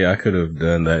say, I could have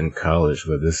done that in college,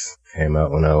 but this came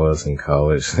out when I was in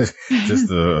college. Just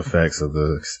the effects of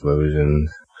the explosion.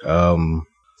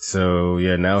 So,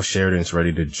 yeah, now Sheridan's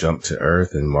ready to jump to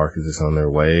Earth, and Marcus is on their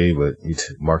way, but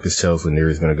Marcus tells Lennier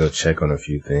he's going to go check on a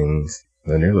few things.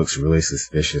 Lennier looks really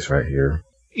suspicious right here.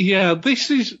 Yeah,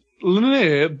 this is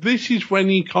when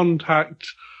he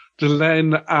contacts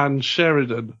Delenn and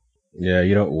Sheridan. Yeah,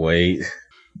 you don't wait.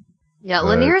 Yeah,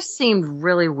 Lennier seemed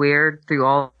really weird through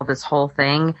all this whole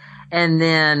thing. And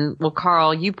then, well,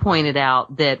 Carl, you pointed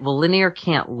out that, well, Lennier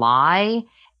can't lie.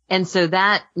 And so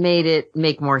that made it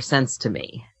make more sense to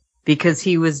me. Because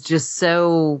he was just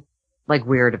so, like,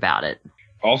 weird about it.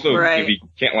 Also, if he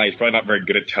can't lie, he's probably not very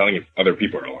good at telling if other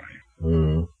people are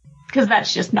lying. Because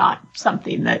that's just not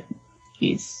something that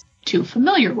he's too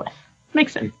familiar with.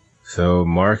 Makes sense. So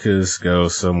Marcus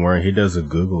goes somewhere and he does a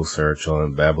Google search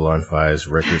on Babylon 5's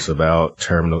records about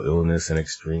terminal illness and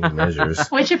extreme measures.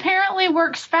 Which apparently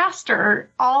works faster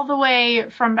all the way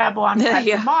from Babylon 5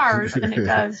 to Mars than it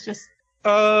does just...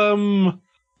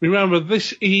 Remember,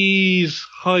 this is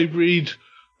hybrid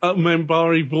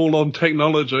Minbari Vorlon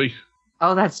technology.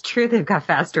 Oh, that's true. They've got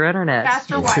faster internet.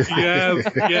 Faster Wi-Fi. Yeah,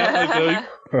 they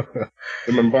do.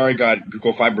 The Minbari got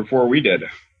Google Fiber before we did.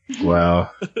 Wow.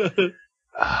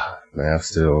 Man,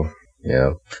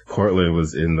 Portland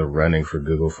was in the running for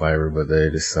Google Fiber, but they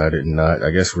decided not.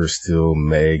 I guess we still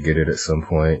may get it at some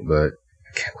point, but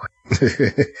I can't wait.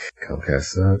 Comcast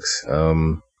sucks.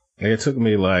 It took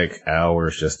me like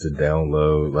hours just to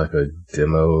download like a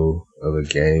demo of a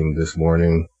game this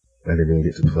morning. I didn't even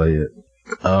get to play it.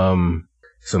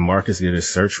 So Marcus get his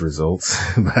search results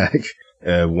back,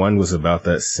 One was about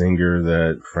that singer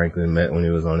that Franklin met when he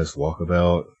was on his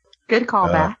walkabout. Good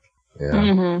callback. Yeah.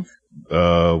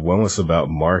 Mm-hmm. One was about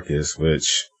Marcus,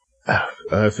 which,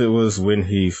 if it was when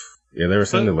he, they were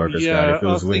saying the Lurker's Guide, if it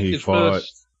was when he fought.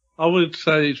 I would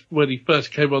say it's when he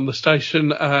first came on the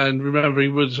station, and remember he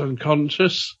was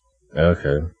unconscious.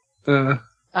 Okay.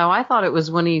 I thought it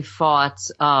was when he fought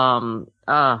the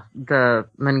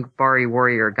Minbari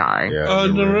warrior guy. Yeah,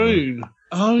 Naroon.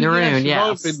 Oh, Naroon,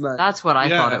 yes. That's what I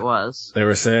thought it was. They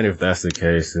were saying if that's the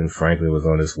case, then Franklin was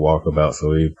on his walkabout,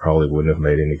 so he probably wouldn't have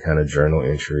made any kind of journal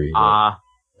entry.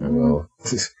 Well,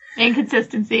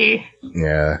 inconsistency.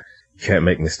 Yeah. You can't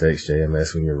make mistakes,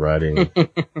 JMS, when you're writing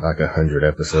like 100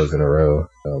 episodes in a row.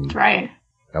 That's right.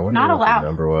 I wonder what the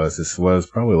number was. This was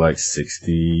probably like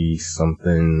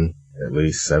 60-something, at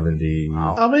least 70.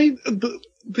 I mean,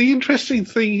 the interesting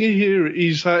thing here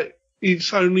is that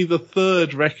it's only the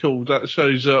third record that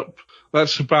shows up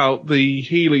that's about the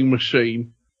healing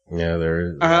machine. Yeah,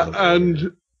 there is.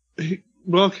 And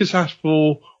Marcus asked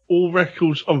for all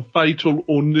records on fatal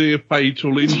or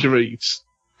near-fatal injuries.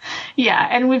 Yeah,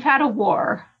 and we've had a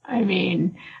war. I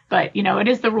mean, but, it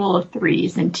is the rule of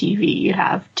threes in TV. You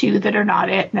have two that are not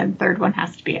it, and then the third one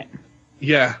has to be it.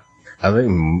 Yeah. I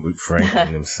think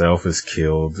Franklin himself has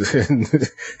killed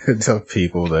enough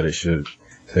people that it should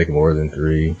take more than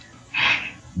three.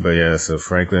 But yeah, so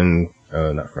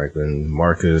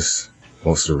Marcus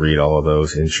wants to read all of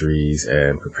those entries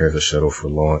and prepare the shuttle for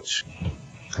launch.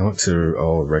 I went to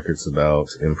all records about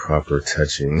improper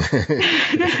touching.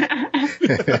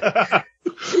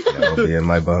 I'll be in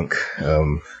my bunk.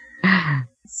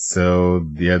 So,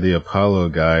 the Apollo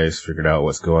guys figured out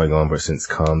what's going on, but since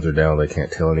comms are down, they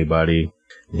can't tell anybody.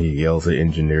 He yells at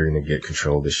engineering to get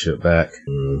control of the ship back.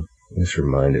 This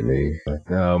reminded me.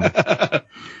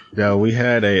 Now, we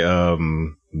had a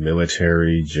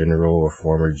military general or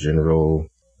former general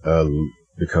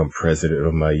become president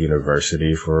of my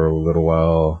university for a little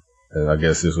while. And I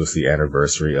guess this was the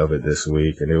anniversary of it this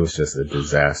week, and it was just a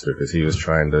disaster because he was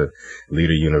trying to lead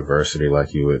a university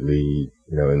like you would lead,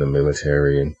 in the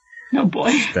military, and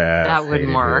staff that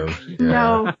wouldn't work. Yeah.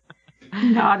 No,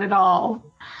 not at all.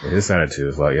 And his attitude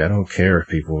was like, I don't care if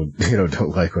people, don't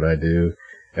like what I do.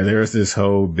 And there was this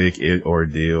whole big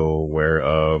ordeal where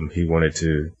he wanted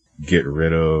to get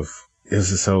rid of. It was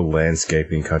this whole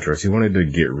landscaping controversy. He wanted to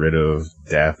get rid of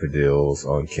daffodils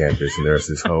on campus, and there was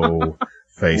this whole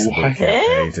Facebook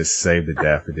campaign to save the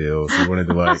daffodils. He wanted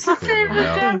to clear them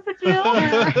out.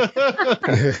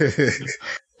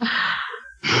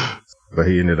 But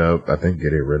he ended up, I think,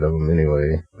 getting rid of them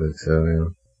anyway. But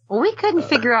Well, we couldn't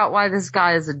figure out why this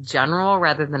guy is a general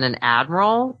rather than an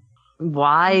admiral.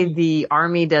 Why the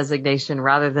Army designation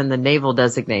rather than the naval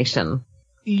designation?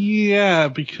 Yeah,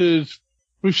 because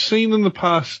we've seen in the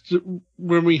past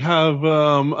when we have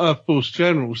Air Force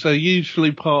generals, they're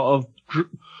usually part of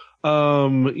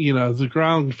the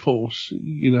ground force,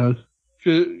 you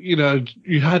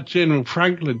had General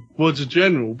Franklin was a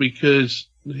general because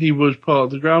he was part of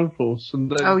the ground force.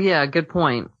 And then, good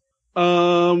point.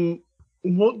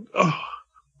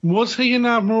 Was he an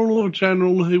admiral or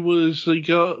general who was the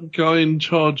guy in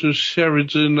charge of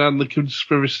Sheridan and the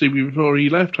conspiracy before he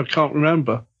left? I can't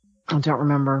remember. I don't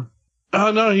remember.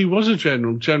 No, he was a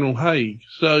general, General Haig.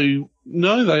 So,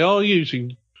 no, they are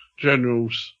using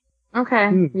generals.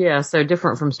 Okay. Yeah, so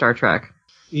different from Star Trek.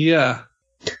 Yeah.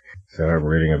 So I'm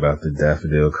reading about the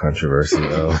daffodil controversy.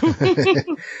 Save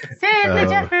the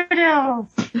daffodils!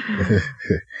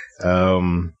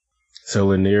 So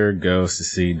Lanier goes to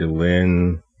see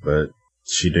Delenn, but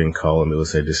she didn't call him. It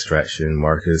was a distraction.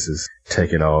 Marcus is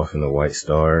taken off in the White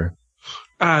Star.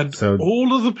 And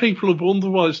all of the people aboard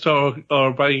the White Star are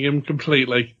obeying him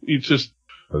completely. He's just...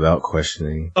 Without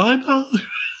questioning. I know.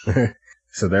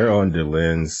 So they're on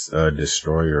Delenn's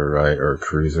destroyer, right? Or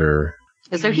cruiser.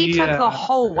 So he took the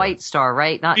whole White Star,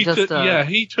 right? Not he just took the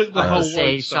whole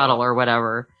White Star. shuttle or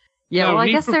whatever. Yeah, well, I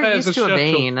guess they're used to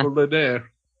obeying.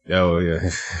 Oh, yeah.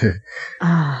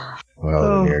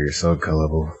 Wow, Lanier, you're so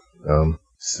gullible.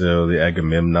 So the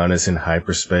Agamemnon is in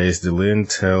hyperspace. Delenn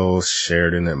tells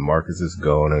Sheridan that Marcus is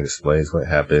gone and explains what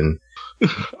happened.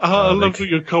 I love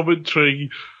your commentary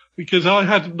because I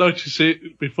hadn't noticed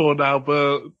it before now,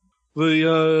 but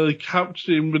the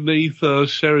captain beneath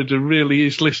Sheridan really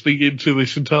is listening into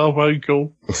this entire phone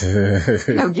call.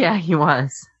 Oh, yeah, he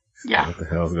was. Yeah. What the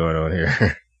hell's going on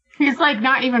here? He's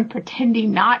not even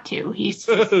pretending not to. He's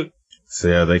just... So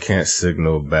yeah, they can't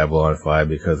signal Babylon 5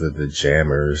 because of the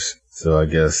jammers. So I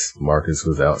guess Marcus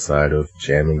was outside of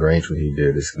jamming range when he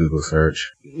did his Google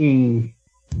search.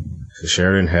 So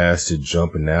Sheridan has to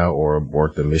jump now or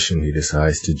abort the mission. He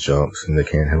decides to jump, and they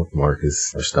can't help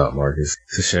Marcus or stop Marcus.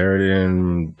 So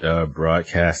Sheridan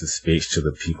broadcasts a speech to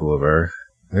the people of Earth.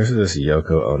 There's this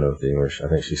Yoko Ono thing where I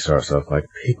think she starts off like,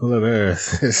 "People of Earth."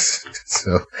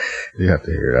 So you have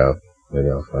to hear it out. Maybe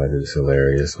I'll find it. It's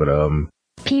hilarious. But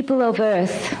people of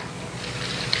Earth,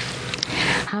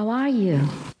 how are you?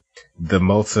 The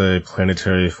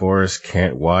multi-planetary force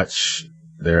can't watch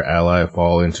their ally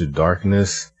fall into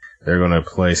darkness. They're going to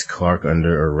place Clark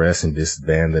under arrest and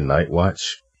disband the Night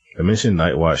Watch. I mentioned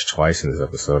Night Watch twice in this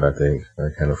episode, I think. I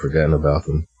kind of forgotten about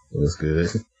them. It was good.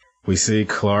 We see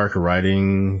Clark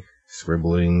writing,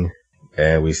 scribbling,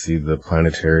 and we see the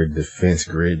planetary defense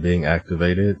grid being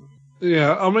activated.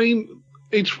 Yeah, I mean,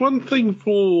 it's one thing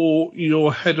for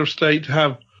your head of state to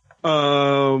have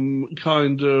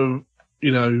kind of,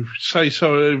 say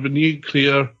so over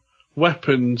nuclear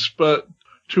weapons, but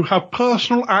to have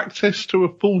personal access to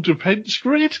a full defense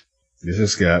grid? You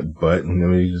just got button.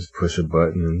 You just push a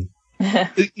button.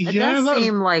 It does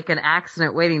seem like an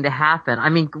accident waiting to happen. I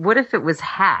mean, what if it was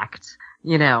hacked,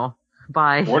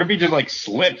 by... What if he just,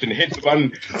 slipped and hit the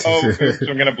button? Oh, so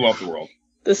I'm going to blow up the world.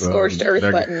 The scorched earth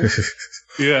button.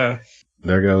 Yeah.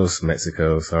 There goes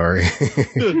Mexico, sorry.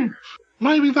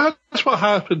 Maybe that's what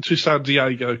happened to San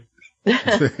Diego.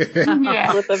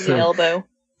 Yeah. Flip of the elbow.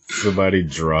 Somebody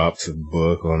dropped a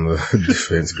book on the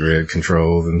defense grid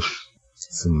controls and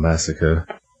some massacre.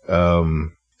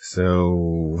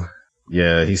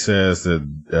 Yeah, he says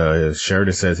that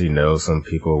Sheridan says he knows some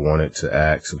people wanted to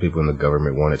act, some people in the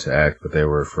government wanted to act, but they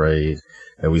were afraid.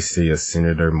 And we see a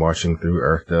senator marching through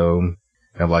Earth Dome.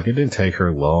 And I'm like, it didn't take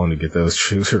her long to get those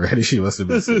troops ready. She must have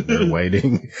been sitting there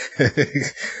waiting.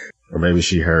 Or maybe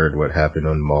she heard what happened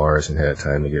on Mars and had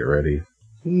time to get ready.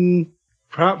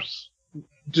 Perhaps.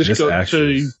 Just got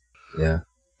actress. Yeah.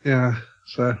 Yeah.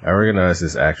 So I recognize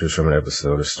this actress from an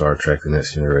episode of Star Trek The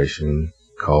Next Generation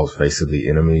called Face of the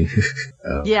Enemy.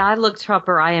 Yeah, I looked up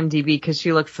her IMDb because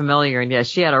she looked familiar, and yeah,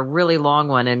 she had a really long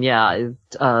one, and yeah,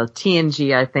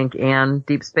 TNG, I think, and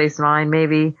Deep Space Nine,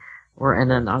 maybe. And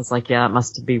then I was like, yeah, it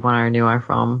must be one I knew her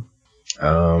from.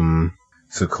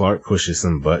 So Clark pushes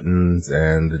some buttons,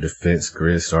 and the defense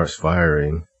grid starts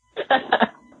firing.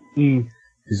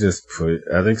 He's just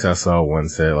I think I saw one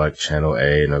say Channel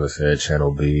A, another said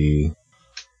Channel B.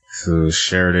 So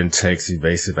Sheridan takes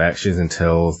evasive actions and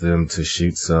tells them to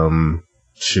shoot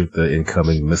the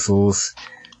incoming missiles.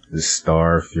 The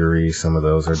Star, Fury, some of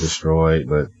those are destroyed,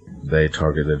 but they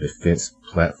target the defense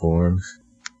platforms.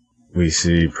 We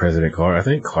see President Clark. I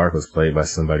think Clark was played by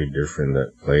somebody different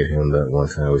that played him that one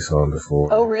time we saw him before.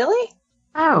 Oh, really?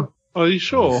 Oh. Are you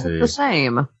sure? The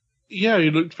same. Yeah, he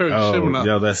looked very similar.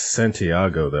 Yeah, that's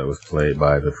Santiago that was played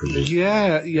by the producer.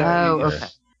 Yeah. Oh, okay.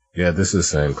 Yeah, this is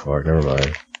the same Clark. Never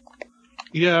mind.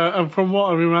 Yeah, and from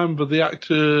what I remember, the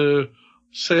actor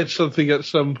said something at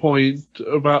some point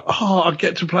about, I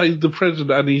get to play the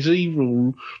president and he's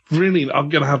evil. Brilliant, I'm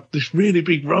going to have this really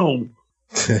big role.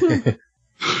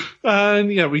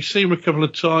 And yeah, we see him a couple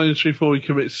of times before he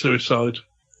commits suicide.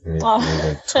 He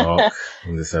doesn't talk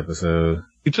in this episode.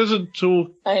 He doesn't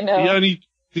talk. I know.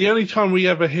 The only time we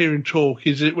ever hear him talk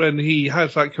is it when he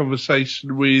has that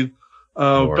conversation with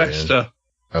Vesta.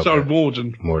 Okay. Sorry,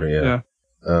 Morden. Morden, yeah.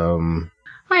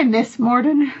 I miss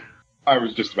Morden. I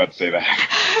was just about to say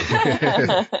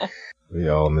that. We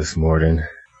all miss Morden.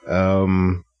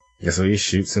 Yeah, so he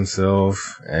shoots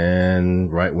himself,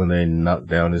 and right when they knock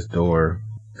down his door,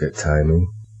 good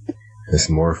timing. There's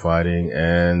more fighting,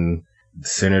 and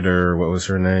Senator, what was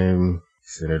her name?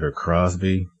 Senator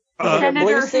Crosby.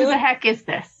 Senator, who the heck is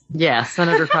this? Yeah,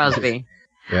 Senator Crosby.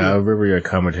 Yeah, I remember your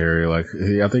commentary.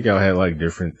 I think y'all had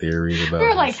different theories about.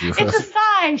 You're like, it's a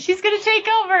sign. She's gonna take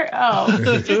over.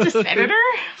 Oh, just a senator?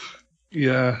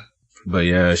 Yeah. But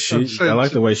yeah, I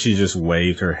like the way she just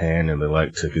waved her hand and they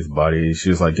took his body. She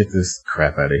was like, "Get this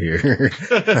crap out of here!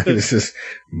 This is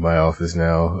my office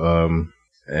now."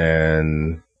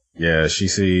 And yeah, she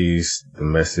sees the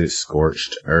message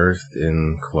 "Scorched Earth"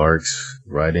 in Clark's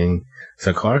writing.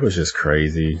 So Clark was just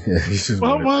crazy. He's just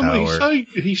power.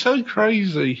 He's so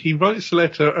crazy. He writes the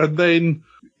letter and then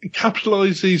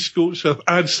capitalizes Scorched Earth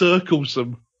and circles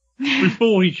them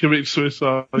before he commits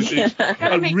suicide.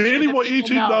 I really want you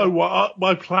to know what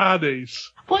my plan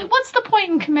is. Well, what's the point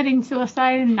in committing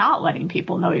suicide and not letting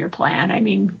people know your plan? I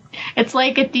mean, it's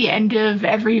like at the end of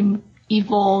every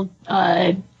evil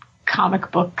comic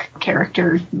book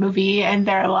character movie, and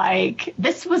they're like,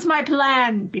 "This was my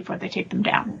plan," before they take them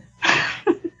down.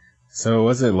 So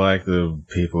was it like the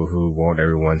people who want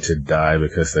everyone to die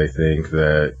because they think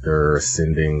that they're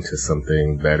ascending to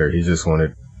something better? He just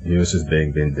wanted He was just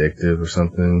being vindictive or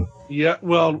something. Yeah,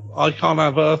 well, I can't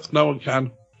have Earth, no one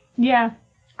can. Yeah.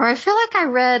 Or I feel like I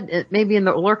read, maybe in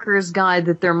the Lurker's Guide,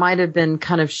 that there might have been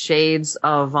kind of shades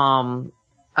of,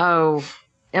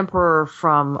 Emperor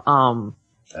from, oh,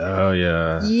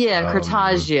 yeah. Yeah,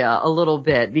 Cartagia a little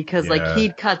bit, because, like,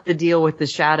 he'd cut the deal with the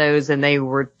Shadows and they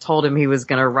told him he was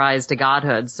going to rise to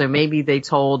godhood, so maybe they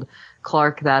told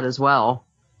Clark that as well.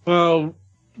 Well,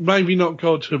 maybe not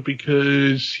godhood,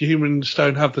 because humans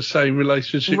don't have the same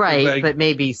relationship. Right, but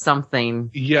maybe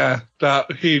something. Yeah,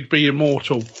 that he'd be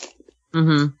immortal.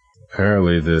 Mm-hmm.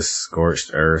 Apparently this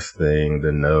Scorched Earth thing,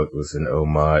 the note, was an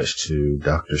homage to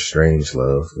Dr.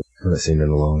 Strangelove. I haven't seen it in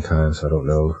a long time, so I don't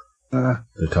know what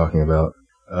they're talking about.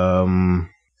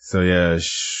 So yeah,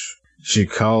 she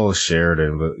calls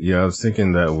Sheridan, but yeah, I was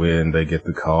thinking that when they get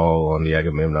the call on the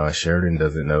Agamemnon, Sheridan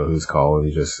doesn't know who's calling.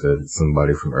 He just said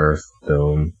somebody from Earth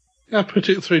Dome. I put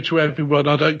it through to everyone.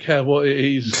 I don't care what it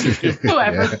is.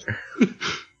 Whoever.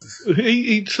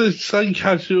 It's the same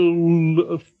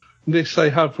casualness they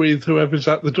have with whoever's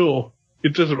at the door.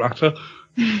 It doesn't matter.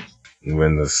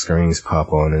 When the screens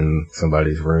pop on in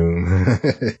somebody's room.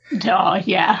 Oh,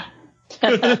 yeah.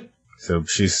 So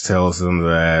she tells them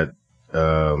that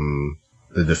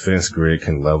the defense grid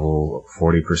can level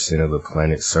 40% of the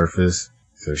planet's surface.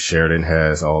 So Sheridan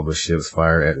has all the ships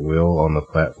fired at will on the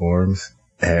platforms.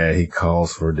 And he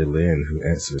calls for Delenn, who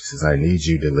answers. Says, "I need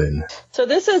you, Delenn." So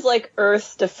this is like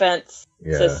Earth's defense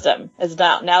system has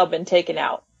now been taken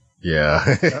out. Yeah.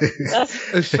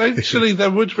 Essentially, there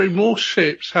would be more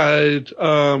ships had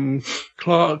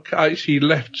Clark actually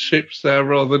left ships there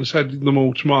rather than sending them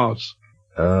all to Mars.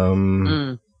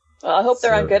 Well, I hope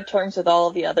they're on good terms with all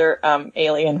of the other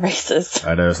alien races.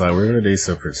 I know, it's like, we're going to need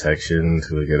some protection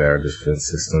until we get our defense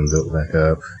system built back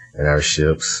up and our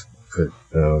ships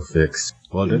fixed.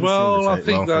 Well, I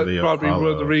think that's probably one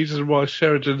of the reasons why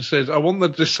Sheridan says, I want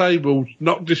them disabled,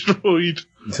 not destroyed.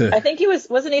 I think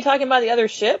wasn't he talking about the other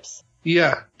ships?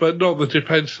 Yeah, but not the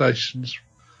defense stations.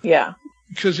 Yeah.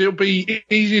 Because it'll be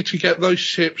easier to get those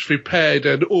ships repaired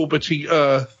and orbiting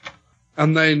Earth,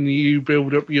 and then you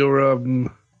build up your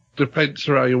defense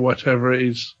array or whatever it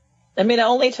is. I mean, it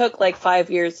only took like 5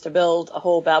 years to build a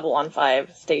whole Babylon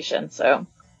 5 station, so...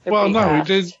 Well, no,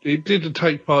 it didn't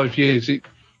take 5 years.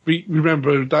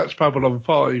 Remember, that's Babylon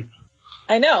 5.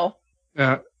 I know.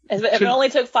 Yeah. If it only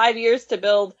took 5 years to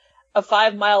build a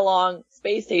 5-mile-long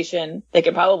space station, they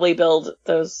could probably build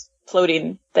those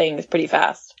floating things pretty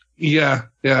fast. Yeah,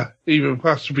 even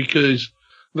faster, because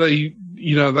they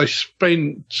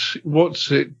spent,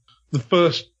 the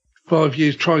first 5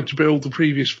 years trying to build the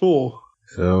previous 4.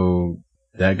 So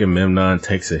Agamemnon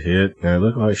takes a hit, and it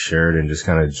looked like Sheridan just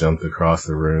kind of jumped across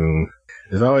the room.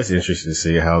 It's always interesting to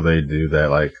see how they do that,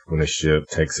 like when a ship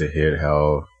takes a hit,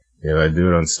 how, they do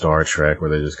it on Star Trek where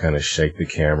they just kind of shake the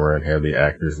camera and have the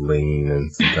actors lean,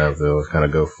 and sometimes they'll kind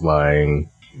of go flying.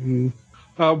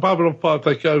 Babylon 5,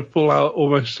 they go full out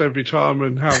almost every time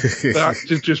and have the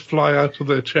actors just fly out of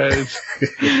their chairs.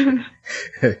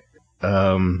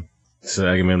 So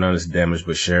Agamemnon is damaged,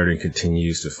 but Sheridan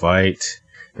continues to fight.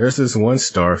 There's this one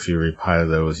Star Fury pilot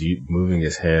that was moving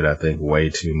his head, I think, way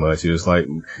too much. It's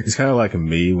kind of like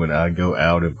me when I go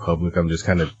out in public. I'm just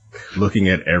kind of looking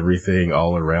at everything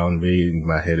all around me, and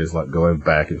my head is like going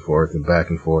back and forth and back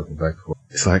and forth and back and forth.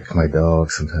 It's like my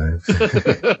dog sometimes.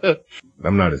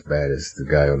 I'm not as bad as the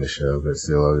guy on the show, but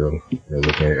still, I'm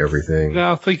looking at everything.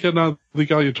 Yeah, I think I know the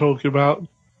guy you're talking about.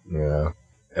 Yeah.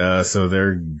 So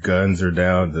their guns are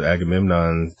down. The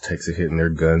Agamemnon takes a hit and their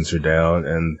guns are down,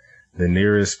 and the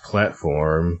nearest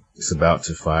platform is about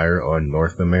to fire on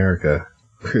North America.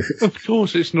 Of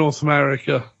course it's North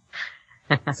America.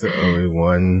 It's the only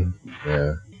one,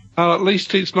 yeah. At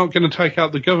least it's not going to take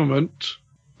out the government.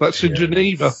 That's in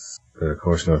Geneva. But of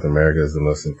course North America is the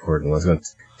most important one. It's going to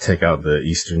take out the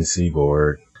eastern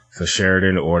seaboard. So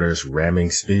Sheridan orders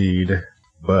ramming speed.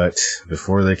 But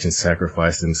before they can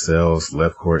sacrifice themselves,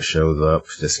 LeftCourt shows up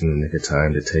just in the nick of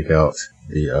time to take out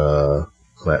the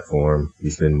platform.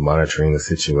 He's been monitoring the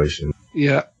situation.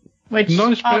 Yeah. Which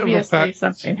nice obviously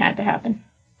something had to happen.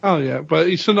 Oh yeah, but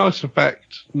it's a nice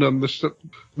effect nonetheless.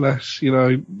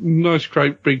 Nice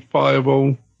great big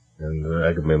fireball. And the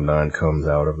Agamemnon comes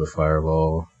out of the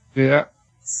fireball. Yeah.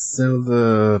 So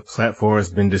the platform has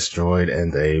been destroyed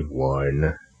and they've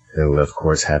won. And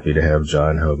LeftCourt's happy to have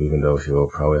John Hope, even though he'll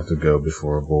probably have to go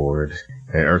before a board.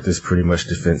 And Earth is pretty much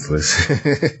defenseless.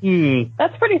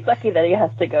 That's pretty sucky that he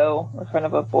has to go in front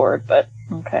of a board, but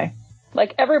okay.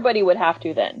 Like, everybody would have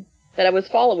to then, that I was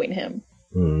following him.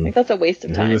 I think that's a waste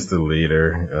of time. He was the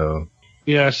leader.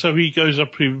 Yeah, so he goes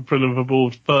up in front of a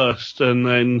board first, and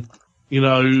then,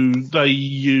 they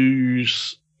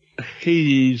use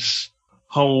his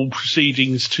whole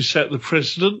proceedings to set the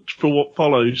precedent for what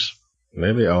follows.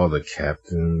 Maybe all the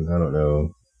captains, I don't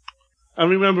know. And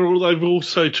remember, they've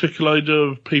also took a load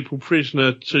of people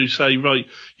prisoner to say, right,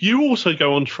 you also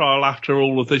go on trial after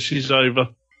all of this is over.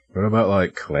 What about,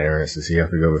 like, Clarence? Does he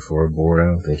have to go before a board? I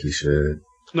don't think he should.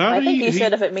 No, I think he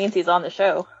should if it means he's on the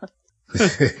show.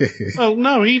 Oh,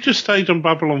 no, he just stayed on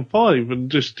Babylon 5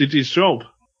 and just did his job.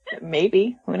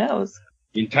 Maybe. Who knows?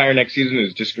 The entire next season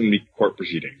is just going to be court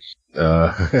proceedings.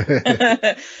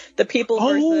 The people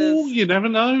versus... Oh, you never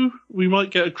know. We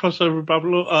might get a crossover with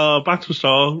Babylon,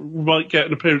 Battlestar. We might get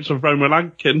an appearance of Roma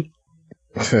Lankin.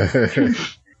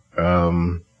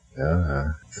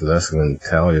 So that's when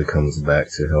Talia comes back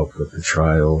to help with the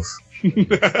trials.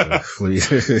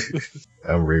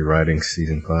 I'm rewriting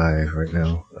season 5 right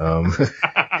now.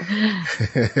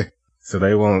 So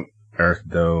they won't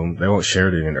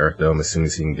Sheridan in Earth Dome as soon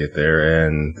as he can get there.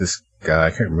 And this guy,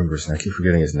 I can't remember his name, I keep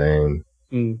forgetting his name.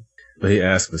 But he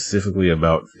asked specifically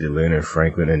about Delenn and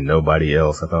Franklin and nobody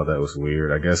else. I thought that was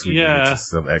weird. I guess we get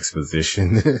some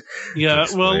exposition. Yeah,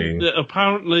 well,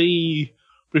 apparently,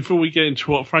 before we get into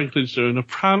what Franklin's doing,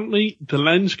 apparently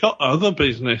Delenn's got other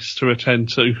business to attend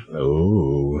to.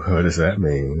 Oh, what does that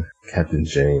mean? Captain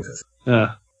James.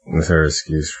 Yeah. What's her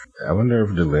excuse? I wonder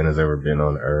if Delenn has ever been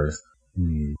on Earth.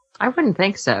 I wouldn't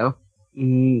think so.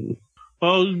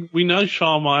 Well, we know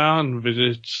Sharmayan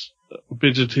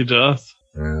visited Earth.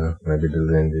 Maybe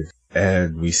Delenn did.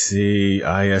 And we see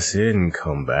ISN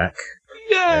come back.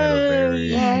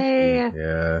 Yay!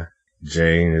 Yeah.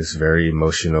 Jane is very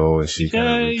emotional, and she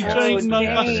Jane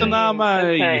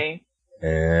Masaname.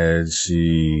 And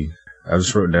I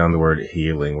just wrote down the word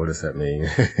healing. What does that mean?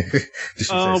 Did she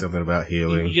say something about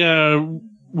healing? Yeah,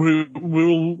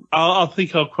 I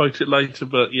think I'll quote it later,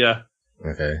 but yeah.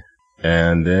 Okay.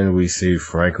 And then we see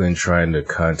Franklin trying to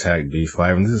contact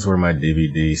B5, and this is where my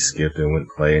DVD skipped and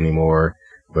wouldn't play anymore.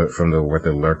 But from what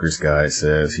the Lurkers guide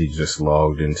says, he just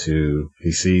logged into,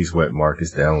 he sees what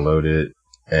Marcus downloaded,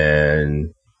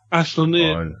 and he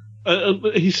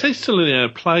says to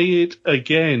Linnea, play it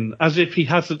again, as if he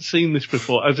hasn't seen this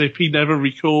before, as if he never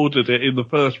recorded it in the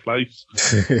first place.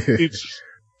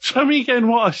 Show me again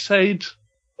what I said.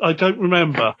 I don't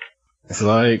remember. It's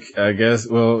like, I guess,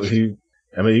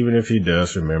 even if he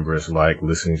does remember, it's like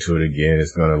listening to it again,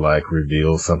 it's gonna like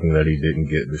reveal something that he didn't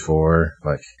get before.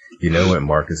 Like, you know what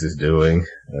Marcus is doing.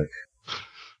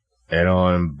 And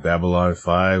on Babylon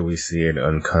 5, we see an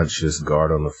unconscious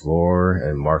guard on the floor,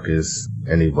 and Marcus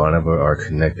and Ivanova are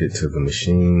connected to the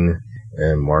machine,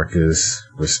 and Marcus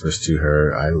whispers to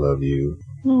her, I love you.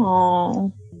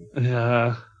 Aww.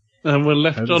 Yeah. And we're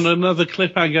left on another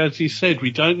cliffhanger, as he said.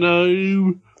 We don't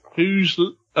know who's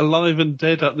alive and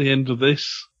dead at the end of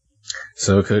this.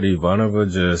 So could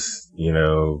Ivanova just,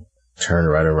 turn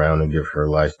right around and give her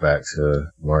life back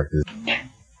to Marcus?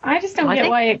 I just don't get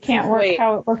why it can't work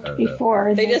how it worked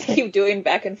before. They just keep doing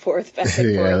back and forth.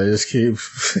 Yeah, they just keep,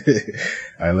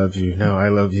 I love you, no, I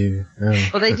love you. No.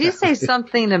 Well, they do say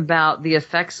something about the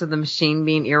effects of the machine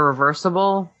being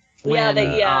irreversible.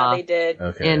 They did.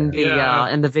 Okay. In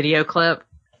the video clip.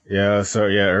 Yeah, so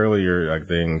earlier I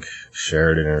think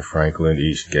Sheridan and Franklin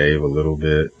each gave a little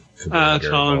bit to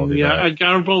Garibaldi. And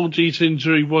Garibaldi's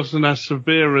injury wasn't as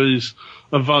severe as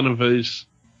Ivanova's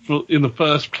in the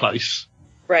first place.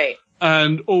 Right.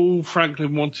 And all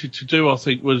Franklin wanted to do, I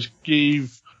think, was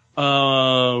give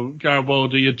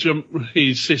Garibaldi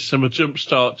his system a jump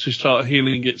start to start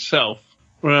healing itself.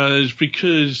 Whereas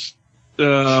because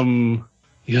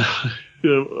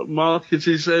Marcus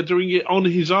is doing it on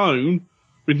his own,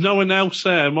 with no one else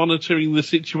there monitoring the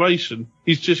situation,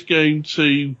 he's just going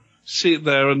to sit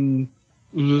there and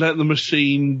let the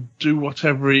machine do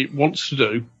whatever it wants to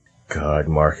do. God,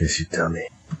 Marcus, you dummy.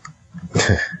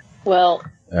 Well,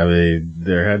 I mean,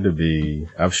 there had to be,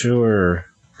 I'm sure,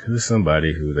 who's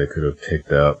somebody who they could have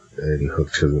picked up and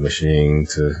hooked to the machine,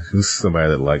 who's somebody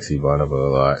that likes Ivanova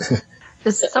a lot.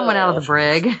 Just someone out of the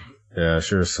brig. Yeah,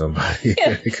 sure, somebody.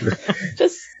 Yeah.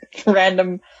 Just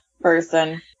random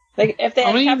person. If they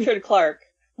had captured Clark.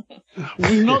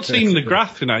 We've not seen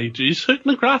McGrath in ages. Hook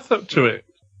McGrath up to it.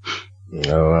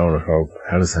 No, I don't know.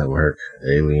 How does that work?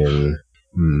 Alien.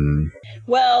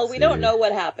 Well, we don't know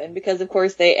what happened because, of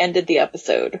course, they ended the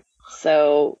episode.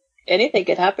 So anything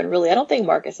could happen, really. I don't think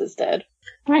Marcus is dead.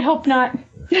 I hope not.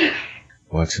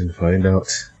 Watch and find out.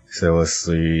 So let's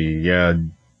see. Yeah,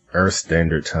 Earth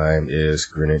Standard Time is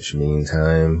Greenwich Mean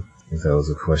Time. If that was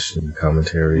a question,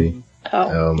 commentary.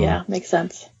 Oh, yeah, makes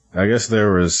sense. I guess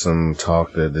there was some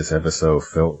talk that this episode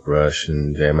felt rushed,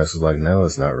 and JMS was like, no,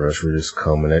 it's not rushed. We're just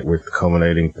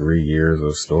culminating 3 years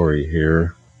of story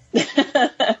here.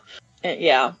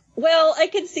 Yeah. Well, I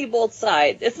can see both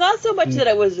sides. It's not so much that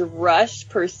it was rushed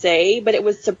per se, but it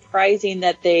was surprising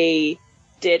that they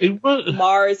did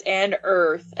Mars and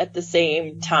Earth at the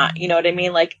same time. You know what I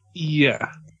mean? Like,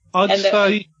 yeah, I'd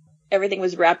say everything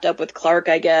was wrapped up with Clark,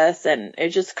 I guess, and it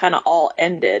just kind of all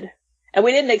ended. And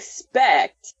we didn't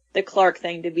expect the Clark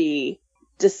thing to be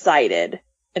decided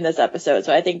in this episode,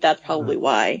 so I think that's probably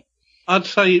why. I'd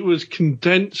say it was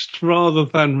condensed rather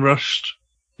than rushed.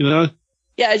 You know?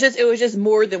 Yeah, it was just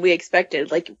more than we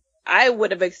expected. Like, I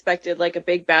would have expected, like, a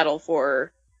big battle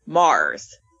for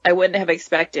Mars. I wouldn't have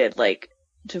expected, like,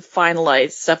 to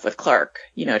finalize stuff with Clark.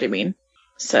 You know what I mean?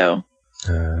 So.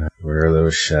 Where are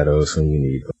those shadows when you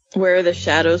need them? Where are the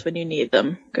shadows when you need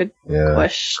them? Good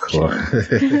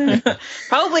question.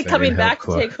 Probably coming back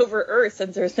to take over Earth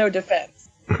since there's no defense.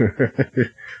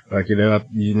 Like,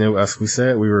 as we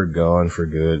said, we were gone for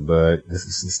good, but this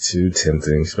is too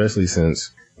tempting, especially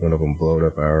since one of them blowed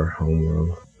up our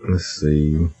homeworld. Let's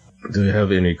see. Do you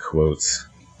have any quotes?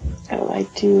 Oh, I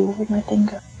do. Where'd my thing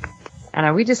go? I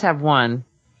know, we just have one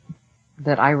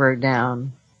that I wrote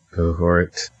down. Go for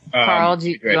it. Carl,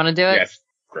 do you want to do it? Yes.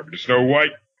 Remember to Snow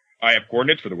White. I have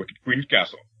coordinates for the Wicked Queen's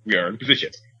castle. We are in position.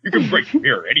 You can break from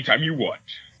here anytime you want.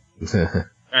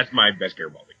 That's my best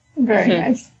Garibaldi. Very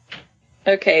nice.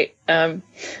 Okay,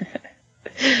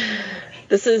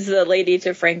 this is the lady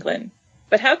to Franklin.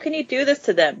 But how can you do this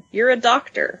to them? You're a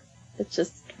doctor. It's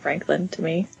just Franklin to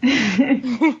me.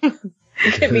 It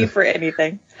can be for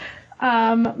anything.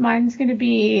 Mine's going to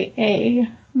be a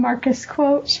Marcus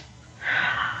quote.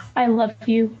 I love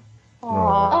you.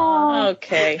 Aww.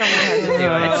 Okay.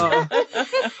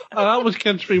 That was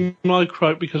going to be my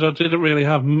quote because I didn't really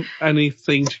have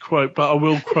anything to quote, but I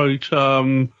will quote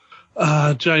Jane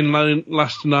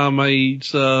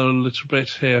Lastanarmaid's little bit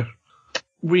here.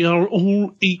 We are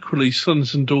all equally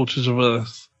sons and daughters of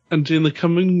Earth, and in the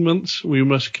coming months we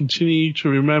must continue to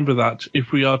remember that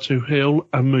if we are to heal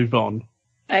and move on.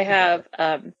 I have,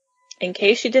 in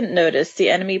case you didn't notice,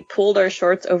 the enemy pulled our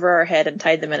shorts over our head and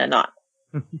tied them in a knot.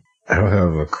 I don't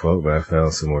have a quote, but I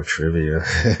found some more trivia.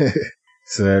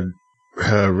 Said,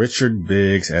 Richard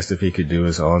Biggs asked if he could do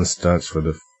his own stunts for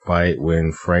the fight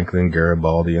when Franklin,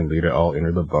 Garibaldi, and Lita all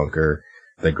entered the bunker.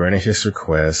 They granted his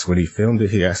request. When he filmed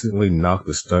it, he accidentally knocked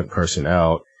the stunt person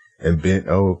out and bent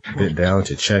down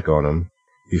to check on him.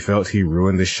 He felt he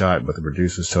ruined the shot, but the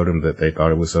producers told him that they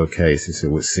thought it was okay since it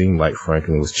would seem like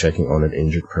Franklin was checking on an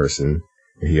injured person.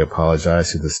 And he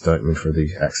apologized to the stuntman for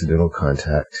the accidental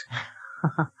contact.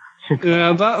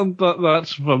 Yeah,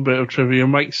 that's a bit of trivia.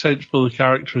 Makes sense for the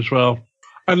character as well.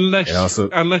 Unless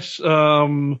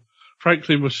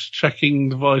Franklin was checking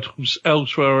the vitals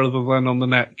elsewhere other than on the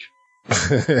neck.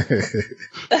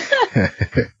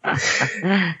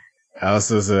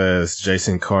 Also says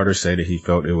Jason Carter stated he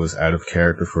felt it was out of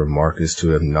character for Marcus to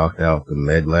have knocked out the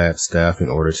med lab staff in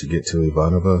order to get to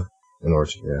Ivanova.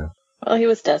 Well, he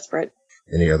was desperate.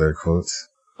 Any other quotes?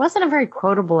 Wasn't a very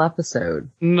quotable episode.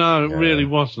 No, it really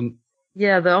wasn't.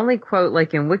 Yeah, the only quote,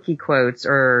 like in wiki quotes,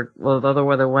 or the other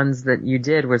were the ones that you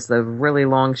did, was the really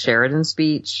long Sheridan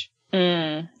speech.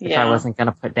 Which I wasn't going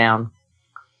to put down.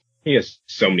 He has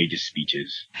so many just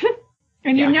speeches.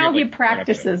 And he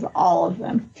practices all of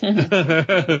them.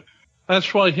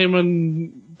 That's why him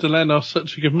and Delenn are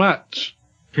such a good match.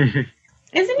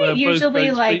 Isn't it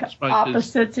usually like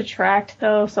opposites attract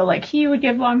though? So like he would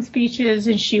give long speeches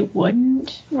and she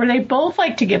wouldn't? Or they both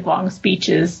like to give long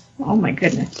speeches? Oh my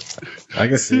goodness. I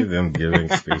can see them giving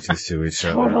speeches to each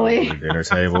other totally. at the dinner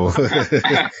table.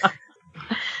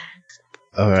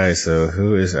 Alright, so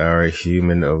who is our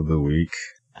human of the week?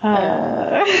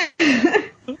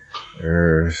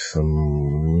 There's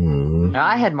some...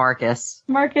 I had Marcus.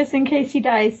 Marcus in case he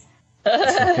dies.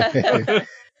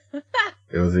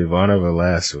 It was Ivanova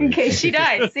last week. In case she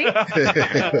dies, see?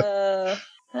 I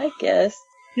guess.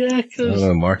 Yeah, because...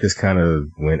 Marcus kind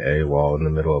of went AWOL in the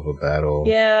middle of a battle.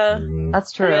 Yeah,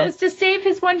 that's true. It was to save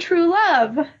his one true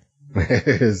love.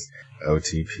 His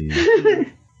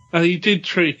OTP. He did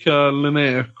trick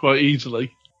Linnea quite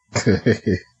easily.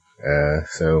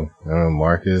 So,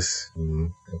 Marcus.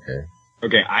 Okay.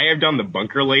 Okay, I have done the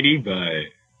bunker lady, but...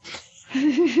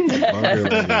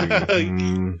 Bunker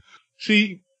lady.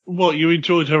 See, what, you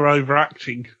enjoyed her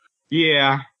overacting?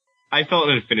 Yeah, I felt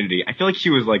an affinity. I feel like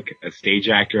she was like a stage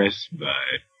actress, but...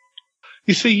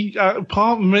 You see,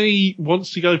 part of me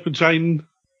wants to go for Jane.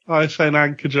 I say an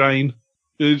Anchor Jane.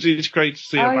 It's great to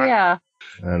see her back. Yeah.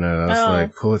 I know, I was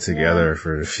like, pull it together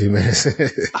for a few minutes.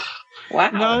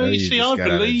 Wow. No, you see, I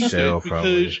believe it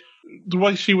because the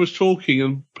way she was talking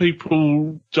and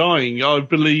people dying, I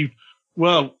believe,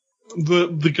 well,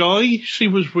 the guy she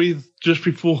was with just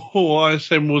before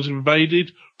ISM was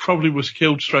invaded probably was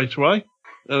killed straight away.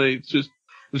 And it's just,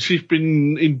 she's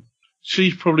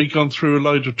probably gone through a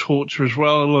load of torture as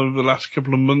well over the last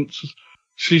couple of months.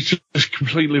 She's just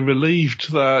completely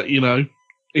relieved that,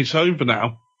 it's over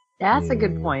now. That's a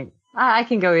good point. I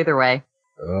can go either way.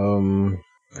 I don't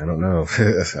know.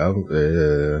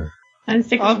 I'm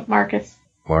sticking with Marcus.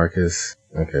 Marcus?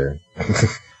 Okay.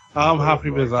 I'm happy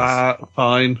with that.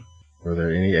 Fine. Were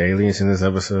there any aliens in this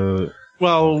episode?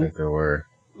 Well, I think there were.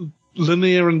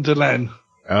 Lanier and Delenn.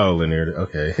 Oh, Lanier.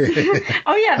 Okay.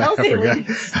 Oh, yeah, those aliens.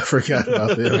 I forgot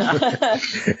about them.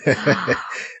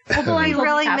 Although I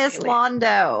really miss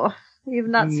Londo. We've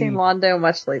not seen Londo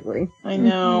much lately. I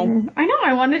know.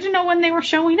 I wanted to know when they were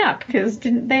showing up, because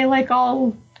didn't they,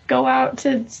 all go out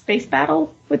to space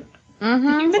battle with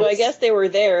humans? So I guess they were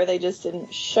there, they just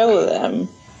didn't show them.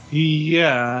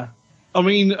 Yeah. I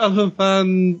mean, other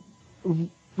than...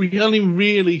 We only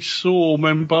really saw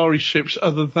Membari ships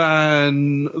other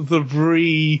than the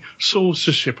Vree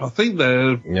saucer ship. I think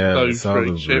they're those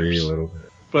three ships. A little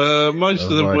bit. But most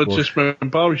of them were just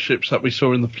Membari ships that we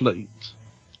saw in the fleet.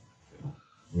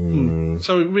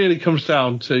 So it really comes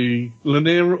down to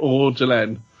Lanier or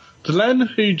Delenn. Delenn,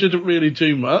 who didn't really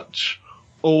do much,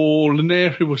 or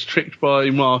Lanier, who was tricked by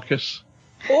Marcus.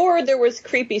 Or there was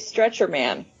creepy Stretcher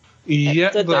Man. Yeah,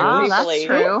 that's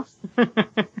true.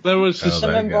 There was the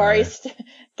Membari,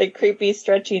 the creepy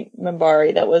stretchy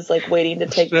Membari that was waiting to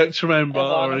take Stretcher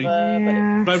Membari.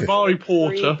 Membari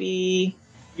Porter. Creepy.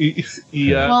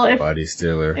 Yeah. Well, Body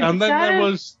Stealer. And then there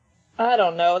was... I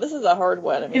don't know. This is a hard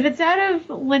one. If it's out of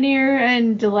Lanier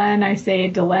and Delenn, I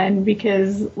say Delenn,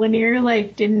 because Lanier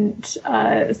didn't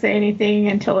say anything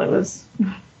until it was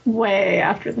way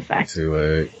after the fact. Too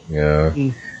late. Yeah.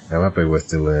 I'm happy with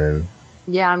Delenn.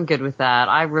 Yeah, I'm good with that.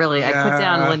 I put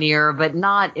down Lanier, but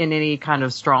not in any kind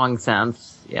of strong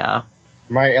sense. Yeah.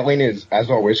 My alien is, as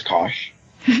always, Kosh.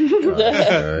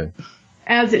 As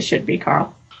it should be,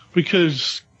 Carl.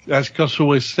 Because, as Gus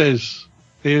always says,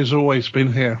 he has always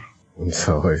been here. It's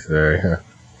always there,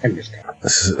 yeah.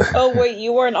 Oh, wait,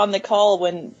 you weren't on the call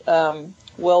when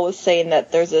Will was saying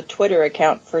that there's a Twitter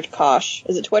account for Kosh.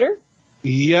 Is it Twitter?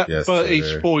 Yeah, yes, but it's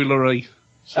spoilery.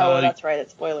 So that's right,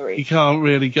 it's spoilery. You can't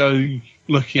really go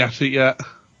looking at it yet.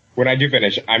 When I do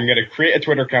finish, I'm going to create a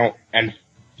Twitter account and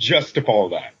just to follow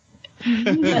that.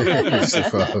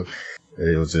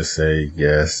 It'll just say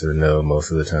yes or no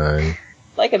most of the time.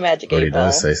 Like a magic 8 ball. But he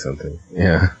does say something.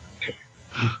 Yeah.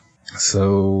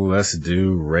 So let's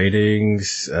do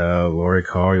ratings. Lori,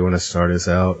 Carl, you want to start us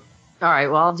out? All right,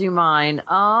 well, I'll do mine.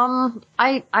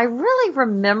 I really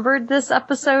remembered this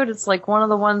episode. It's one of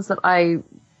the ones that I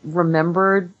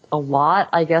remembered a lot,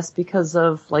 I guess, because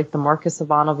of the Marcus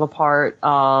Ivanova part.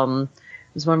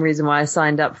 Was one reason why I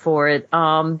signed up for it.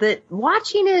 That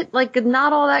watching it,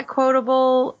 not all that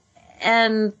quotable,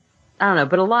 and I don't know,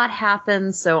 but a lot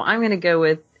happened, so I'm going to go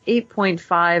with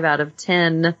 8.5 out of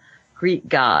 10 Greek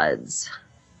gods.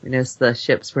 We noticed the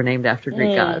ships were named after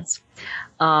Greek gods.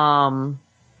 Yeah. All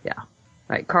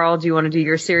right, Carl, do you want to do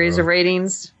your series of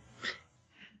ratings?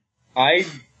 My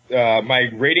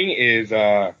rating is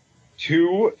 2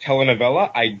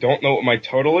 telenovela. I don't know what my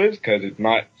total is because it's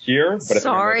not here. But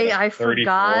sorry, I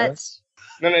forgot.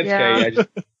 No, it's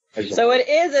okay. So it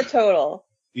is a total.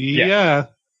 Yeah.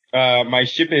 My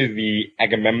ship is the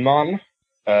Agamemnon.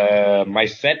 My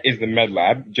set is the Med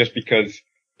Lab, just because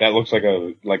that looks like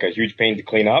a huge pain to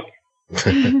clean up.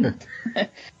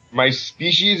 My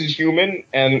species is human,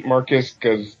 and Marcus,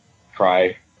 because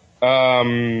try.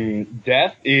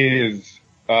 Death is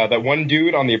that one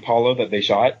dude on the Apollo that they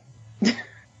shot.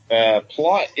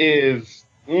 Plot is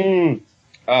President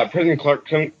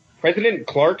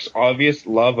Clark's obvious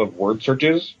love of word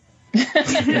searches. He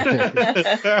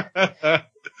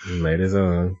made his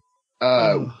own.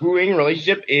 Wooing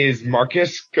relationship is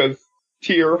Marcus, because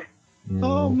tear.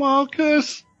 Oh,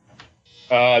 Marcus.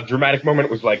 Dramatic moment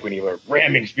was when he learned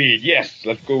ramming speed. Yes,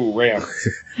 let's go ram.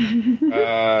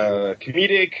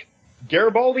 Comedic.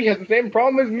 Garibaldi has the same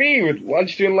problem as me with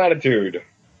longitude and latitude.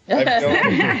 But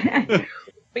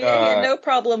he had no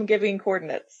problem giving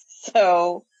coordinates,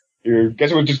 so...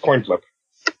 Guess it was just coin flip.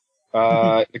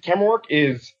 The camera work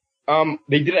is...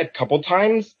 they did it a couple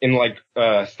times in,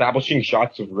 establishing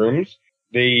shots of rooms.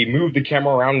 They moved the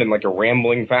camera around in, a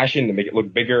rambling fashion to make it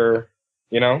look bigger,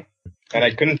 And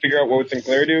I couldn't figure out what would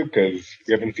Sinclair do, because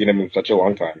we haven't seen him in such a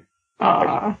long time.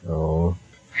 Oh.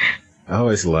 I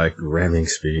always liked ramming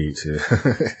speed, too.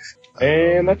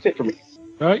 And that's it for me.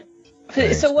 All right.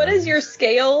 So what is your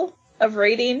scale of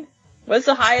rating? What's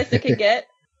the highest it could get?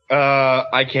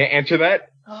 I can't answer that.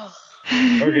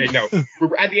 Okay, no.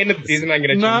 We're at the end of the season. I'm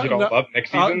going to change it all up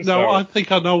next season. I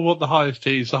think I know what the highest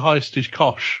is. The highest is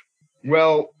Kosh.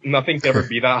 Well, nothing's ever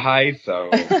be that high, so.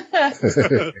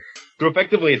 So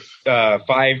effectively, it's 5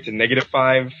 to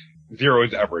 -5. 0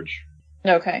 is average.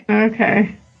 Okay.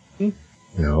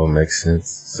 No, it makes sense.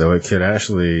 So it could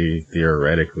actually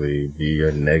theoretically be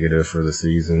a negative for the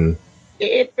season.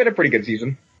 It's been a pretty good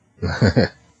season. Yeah,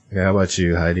 how about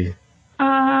you, Heidi?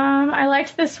 I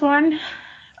liked this one.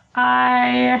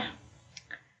 I'm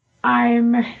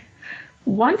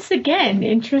once again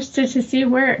interested to see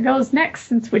where it goes next,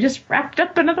 since we just wrapped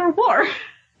up another war.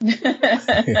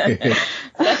 Second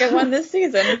one this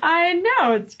season. I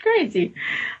know, it's crazy.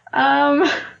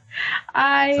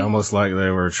 It's almost like they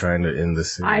were trying to end the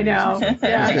series. I know.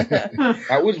 Yeah.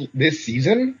 That was this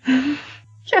season?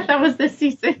 Yeah, that was this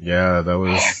season. Yeah, that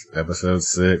was episode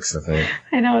 6, I think.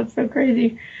 I know, it's so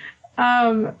crazy.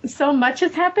 So much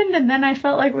has happened, and then I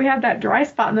felt like we had that dry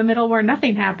spot in the middle where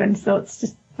nothing happened, so it's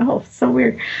just, so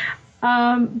weird.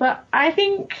 But I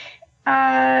think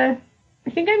I'm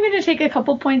going to take a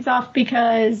couple points off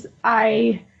because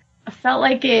I felt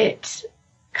like it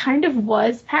kind of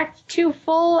was packed too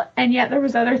full, and yet there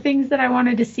was other things that I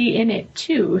wanted to see in it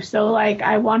too. So like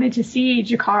I wanted to see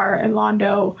G'Kar and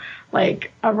Londo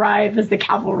like arrive as the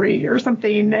cavalry or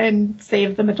something and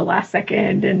save them at the last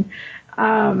second and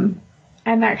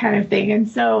that kind of thing. And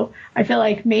so I feel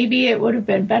like maybe it would have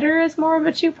been better as more of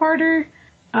a 2-parter,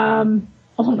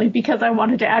 only because I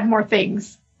wanted to add more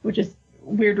things, which is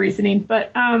weird reasoning.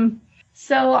 But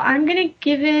so I'm gonna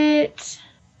give it,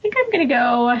 I think I'm gonna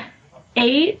go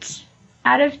 8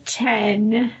 out of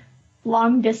 10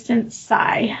 long distance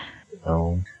sigh.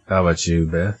 Oh, how about you,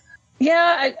 Beth?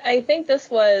 Yeah, I think it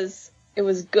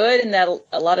was good in that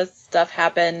a lot of stuff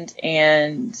happened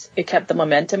and it kept the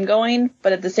momentum going,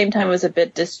 but at the same time it was a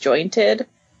bit disjointed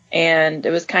and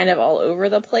it was kind of all over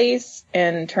the place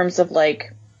in terms of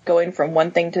like going from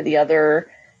one thing to the other,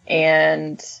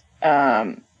 and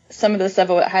some of the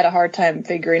stuff I had a hard time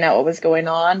figuring out what was going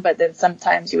on, but then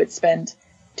sometimes you would spend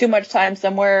too much time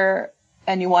somewhere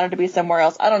and you wanted to be somewhere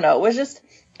else. I don't know.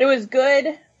 It was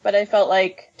good, but I felt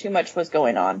like too much was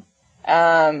going on.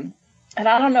 And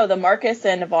I don't know, the Marcus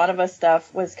and Ivanova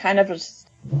stuff was kind of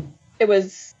it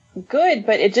was good,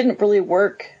 but it didn't really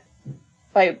work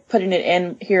by putting it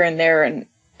in here and there. And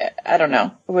I don't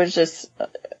know. It was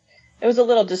a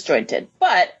little disjointed,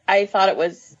 but I thought it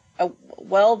was a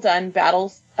well done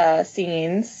battle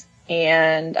scenes.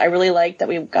 And I really liked that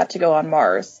we got to go on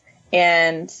Mars.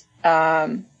 And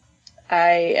I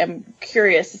am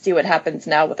curious to see what happens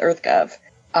now with EarthGov,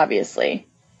 obviously.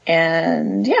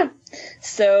 And yeah,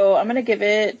 so I'm going to give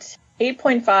it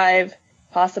 8.5,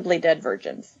 possibly dead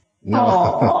virgins.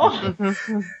 No.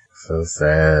 So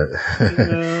sad.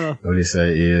 Yeah. What do you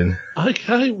say, Ian?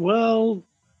 Okay, well,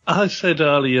 I said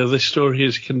earlier this story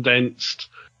is condensed,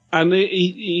 and it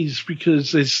is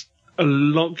because there's a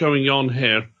lot going on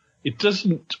here. It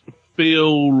doesn't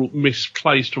feel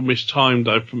misplaced or mistimed,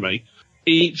 though, for me.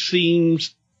 It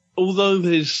seems, although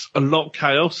there's a lot of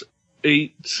chaos,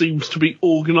 it seems to be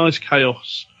organised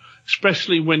chaos,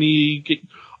 especially when you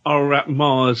are at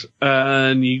Mars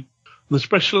and the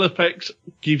special effects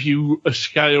give you a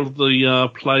scale of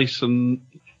the place and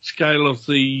scale of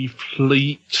the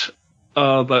fleet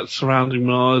that's surrounding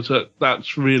Mars.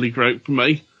 That's really great for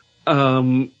me.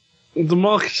 The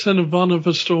Marcus and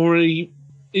Ivanova story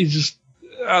is,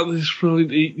 at this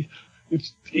point,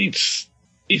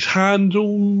 it's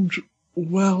handled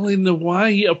well in a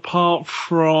way, apart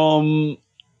from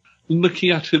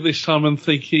looking at it this time and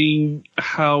thinking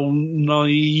how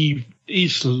naive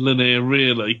is Lennier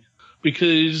really,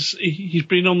 because he's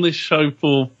been on this show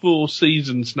for 4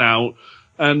 seasons now,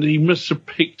 and he must have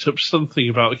picked up something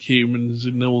about humans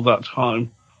in all that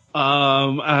time.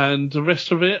 And the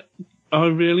rest of it, I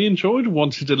really enjoyed.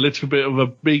 Wanted a little bit of a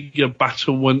bigger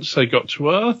battle once they got to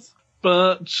Earth,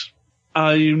 but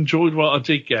I enjoyed what I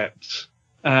did get.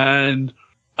 And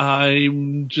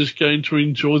I'm just going to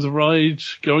enjoy the ride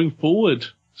going forward.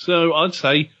 So I'd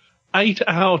say 8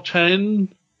 out of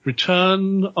 10,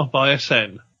 Return of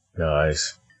ISN.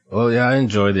 Nice. Well, yeah, I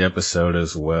enjoyed the episode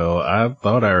as well. I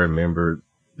thought I remembered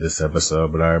this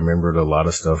episode, but I remembered a lot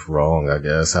of stuff wrong, I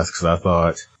guess. Because I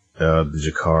thought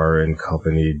the G'Kar and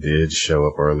company did show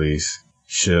up, or at least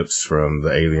ships from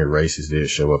the alien races did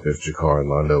show up if G'Kar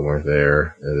and Londo weren't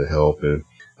there to help. And,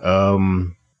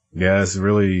 yeah, it's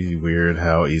really weird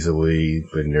how easily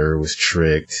Lennier was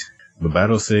tricked. The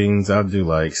battle scenes, I do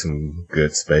like some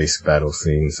good space battle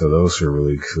scenes, so those were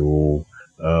really cool.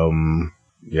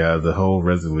 Yeah, the whole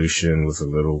resolution was a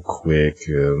little quick.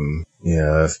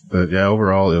 Yeah, but yeah,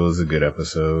 overall it was a good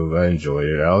episode. I enjoyed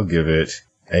it. I'll give it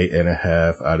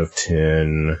 8.5 out of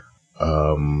 10.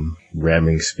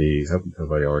 Ramming speed.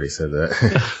 Nobody already said that.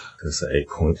 That's an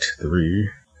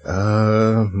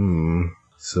 8.3.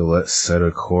 So let's set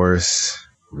a course.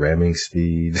 Ramming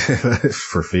speed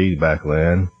for feedback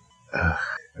land.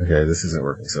 Okay, this isn't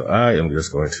working. So I am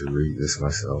just going to read this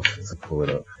myself as I pull it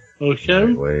up. Okay.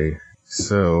 That way.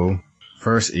 So,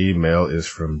 first email is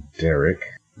from Derek.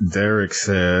 Derek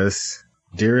says,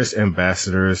 "Dearest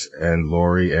ambassadors and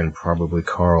Lori and probably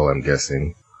Carl, I'm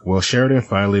guessing. Well, Sheridan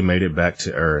finally made it back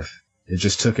to Earth. It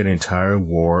just took an entire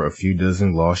war, a few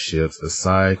dozen lost ships, a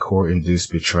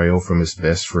Psi-Corps-induced betrayal from his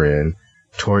best friend,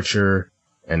 torture,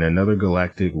 and another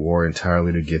galactic war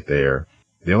entirely to get there.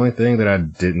 The only thing that I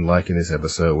didn't like in this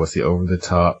episode was the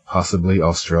over-the-top, possibly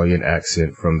Australian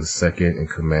accent from the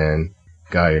second-in-command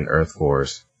guy in Earth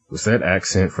Force. Was that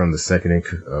accent from the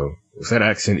was that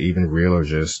accent even real or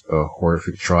just a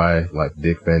horrific try like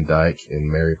Dick Van Dyke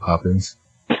in Mary Poppins?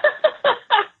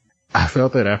 I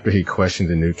felt that after he questioned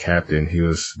the new captain, he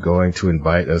was going to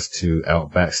invite us to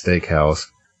Outback Steakhouse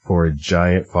for a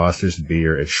giant Foster's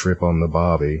beer and shrimp on the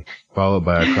bobby, followed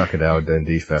by a Crocodile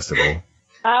Dundee festival."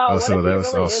 Oh, so that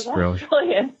was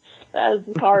Australian. That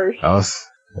is harsh.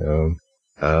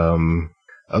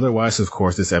 Otherwise, of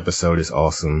course, this episode is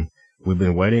awesome. We've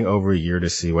been waiting over a year to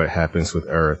see what happens with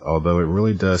Earth, although it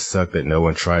really does suck that no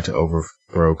one tried to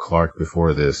overthrow Clark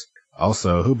before this.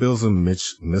 Also, who builds a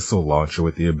missile launcher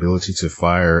with the ability to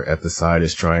fire at the side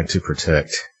is trying to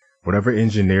protect? Whatever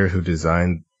engineer who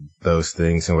designed those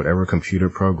things and whatever computer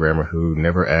programmer who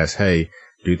never asked, "Hey,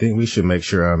 do you think we should make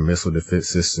sure our missile defense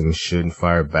system shouldn't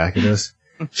fire back at us?"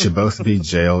 should both be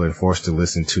jailed and forced to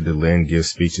listen to DeLynn give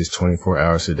speeches 24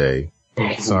 hours a day.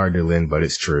 Sorry, DeLynn, but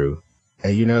it's true.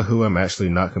 And you know who I'm actually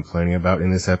not complaining about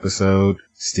in this episode?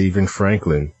 Stephen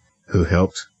Franklin, who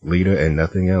helped Lita and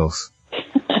nothing else.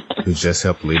 Who just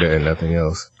helped Lita and nothing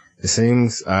else. It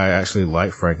seems I actually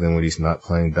like Franklin when he's not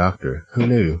playing doctor. Who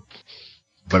knew?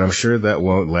 But I'm sure that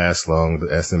won't last long,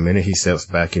 as the minute he steps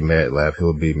back in Med Lab,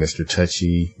 he'll be Mr.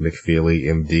 Touchy McFeely,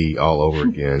 MD, all over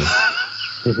again.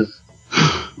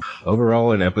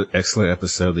 Overall, an excellent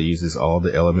episode that uses all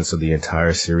the elements of the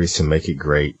entire series to make it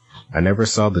great. I never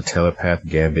saw the telepath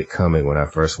gambit coming when I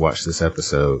first watched this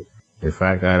episode. In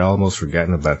fact, I had almost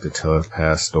forgotten about the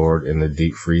telepath stored in the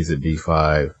deep freeze at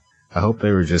B5. I hope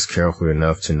they were just careful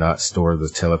enough to not store the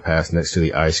telepath next to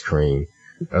the ice cream.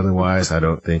 Otherwise, I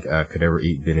don't think I could ever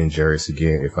eat Ben & Jerry's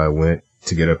again if I went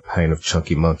to get a pint of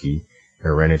Chunky Monkey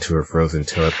and ran into a frozen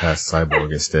telepath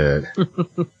cyborg instead.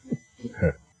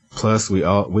 Plus,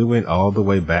 we went all the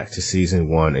way back to season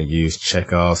 1 and used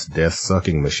Chekhov's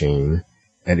death-sucking machine,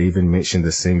 and even mentioned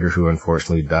the singer who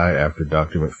unfortunately died after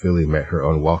Dr. McFeely met her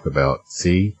on Walkabout.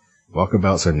 See?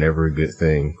 Walkabouts are never a good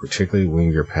thing, particularly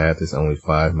when your path is only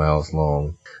 5 miles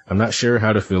long. I'm not sure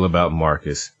how to feel about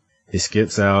Marcus. He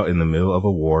skips out in the middle of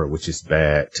a war, which is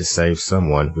bad, to save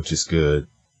someone, which is good.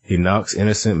 He knocks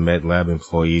innocent MedLab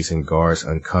employees and guards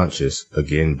unconscious,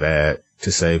 again bad,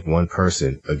 to save one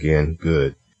person, again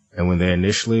good. And when they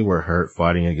initially were hurt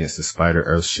fighting against the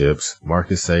Spider-Earth ships,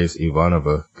 Marcus saves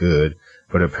Ivanova, good,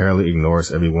 but apparently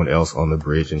ignores everyone else on the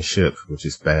bridge and ship, which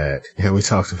is bad. Yeah, we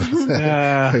talked about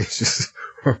that. It's just...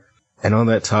 And on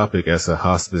that topic, as a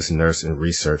hospice nurse and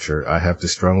researcher, I have to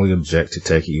strongly object to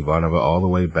taking Ivanova all the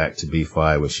way back to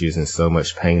B5 when she is in so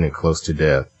much pain and close to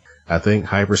death. I think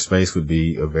hyperspace would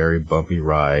be a very bumpy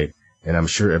ride, and I'm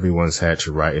sure everyone's had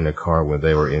to ride in a car when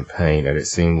they were in pain, and it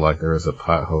seemed like there was a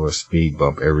pothole or speed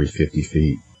bump every 50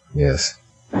 feet. Yes.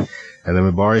 And the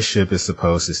Mibari ship is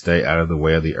supposed to stay out of the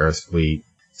way of the Earth fleet,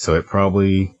 so it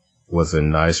probably was a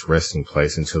nice resting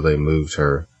place until they moved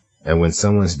her. And when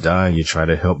someone's dying, you try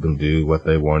to help them do what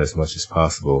they want as much as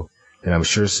possible. And I'm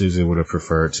sure Susan would have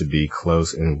preferred to be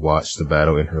close and watch the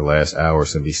battle in her last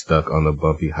hours and be stuck on the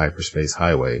bumpy hyperspace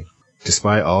highway.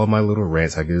 Despite all my little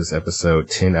rants, I give this episode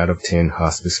 10 out of 10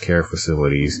 hospice care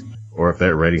facilities, or if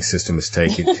that rating system is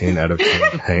taken, 10 out of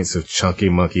 10 pints of Chunky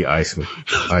Monkey ice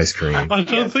cream. I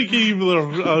don't think either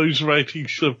of those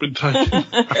ratings have been taken.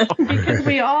 Because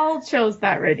we all chose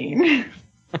that rating.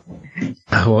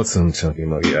 I want some Chunky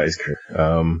Monkey ice cream.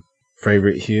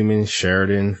 Favorite human,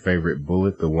 Sheridan. Favorite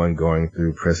bullet, the one going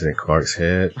through President Clark's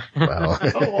head. Wow.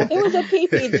 It was a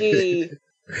PPG.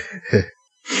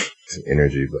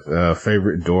 Energy.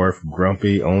 Favorite dwarf,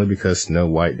 Grumpy, only because Snow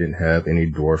White didn't have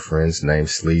any dwarf friends named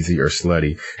Sleazy or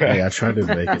Slutty. Hey, I tried to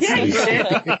make it sleazy.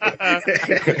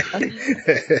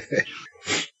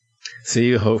 See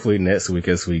you hopefully next week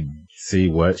as we see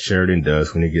what Sheridan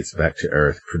does when he gets back to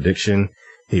Earth. Prediction,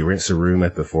 He rents a room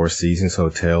at the Four Seasons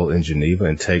Hotel in Geneva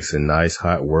and takes a nice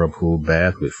hot whirlpool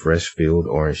bath with fresh filled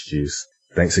orange juice.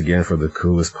 Thanks again for the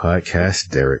coolest podcast,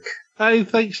 Derek. Hey,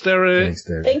 thanks, Derek. Thanks,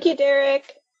 Derek. Thank you,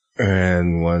 Derek.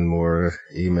 And one more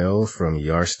email from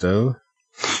Yarsto.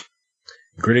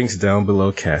 Greetings down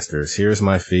below, casters. Here's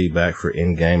my feedback for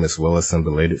Endgame as well as some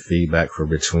belated feedback for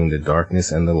Between the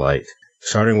Darkness and the Light.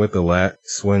 Starting with the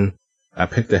last one, I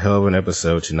picked a hell of an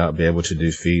episode to not be able to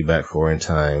do feedback for in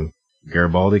time.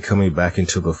 Garibaldi coming back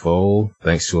into the fold,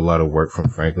 thanks to a lot of work from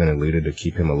Franklin and Lita to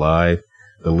keep him alive,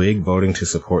 the League voting to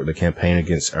support the campaign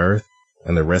against Earth,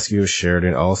 and the rescue of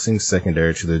Sheridan all seem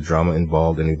secondary to the drama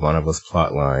involved in Ivanova's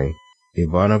plotline.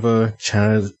 Ivanova,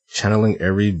 channeling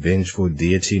every vengeful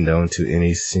deity known to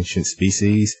any sentient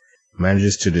species,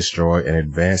 manages to destroy an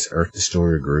advanced Earth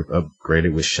destroyer group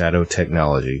upgraded with shadow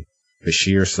technology, but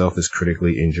she herself is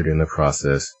critically injured in the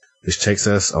process. Which takes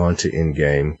us on to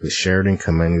Endgame, with Sheridan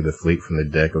commanding the fleet from the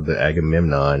deck of the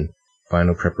Agamemnon.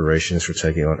 Final preparations for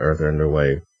taking on Earth are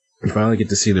underway. We finally get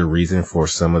to see the reason for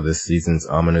some of this season's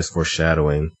ominous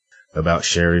foreshadowing about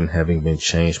Sheridan having been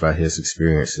changed by his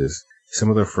experiences.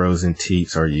 Some of the frozen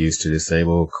teeps are used to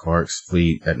disable Clark's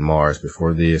fleet at Mars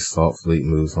before the assault fleet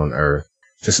moves on Earth.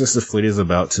 Just as the fleet is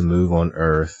about to move on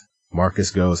Earth, Marcus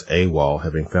goes AWOL,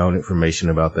 having found information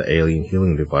about the alien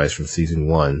healing device from Season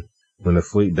 1. When the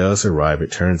fleet does arrive,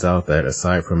 it turns out that,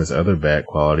 aside from his other bad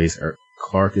qualities,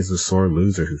 Clark is a sore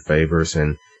loser who favors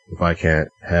and, if I can't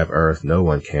have Earth, no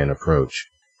one can approach.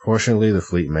 Fortunately, the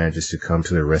fleet manages to come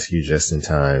to the rescue just in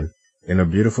time. In a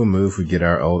beautiful move, we get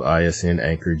our old ISN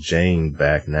anchor Jane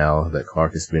back now that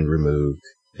Clark has been removed.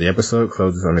 The episode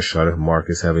closes on a shot of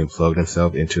Marcus having plugged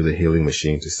himself into the healing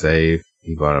machine to save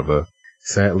Ivanova.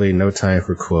 Sadly, no time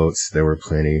for quotes, there were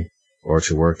plenty, or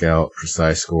to work out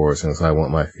precise scores, since I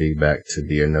want my feedback to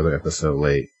be another episode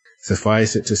late.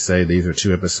 Suffice it to say, these are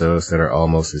two episodes that are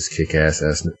almost as kick-ass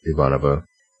as Ivanova.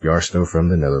 Yarsto from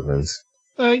the Netherlands.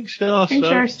 Thanks, Yarsto. Thanks,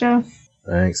 Yarsto.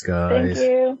 Thanks, guys. Thank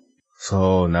you.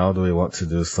 So, now do we want to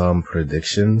do some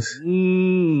predictions?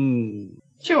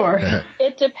 Sure.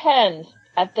 It depends.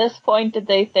 At this point, did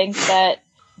they think that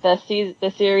the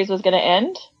series was going to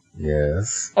end?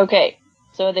 Yes. Okay.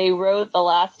 So they wrote the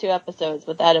last two episodes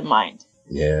with that in mind.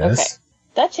 Yes. Okay.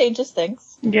 That changes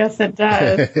things. Yes, it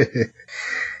does.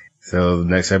 So the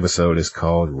next episode is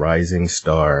called Rising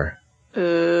Star.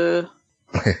 I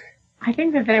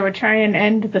think that they would try and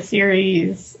end the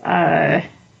series on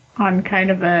kind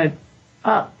of a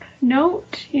up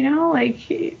note, you know? Like,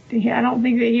 I don't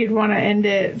think that he'd want to end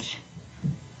it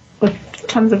with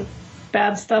tons of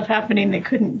bad stuff happening that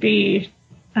couldn't be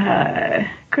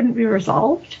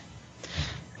resolved.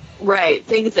 Right,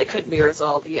 things that couldn't be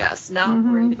resolved, yes. Not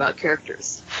worried about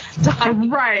characters dying.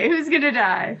 Right, who's gonna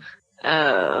die?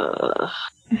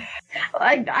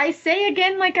 I say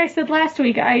again, like I said last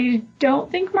week, I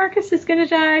don't think Marcus is gonna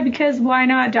die, because why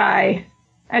not die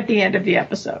at the end of the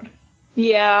episode?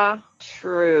 Yeah,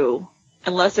 true.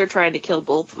 Unless they're trying to kill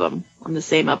both of them on the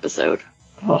same episode.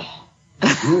 Oh.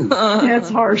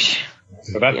 That's harsh.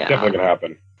 So that's definitely gonna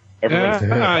happen.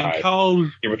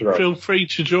 Carl, feel free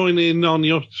to join in on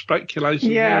your speculation.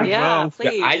 Yeah,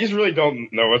 please. Yeah, I just really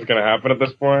don't know what's going to happen at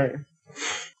this point.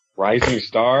 Rising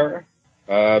Star,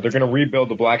 they're going to rebuild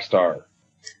the Black Star.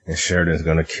 And Sheridan's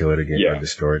going to kill it again or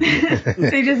destroy it.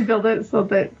 They just build it so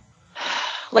that...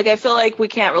 Like, I feel like we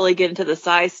can't really get into the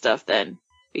size stuff then,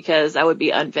 because that would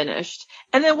be unfinished.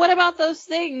 And then what about those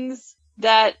things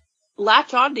that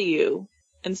latch onto you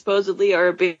and supposedly are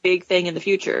a big thing in the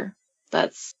future?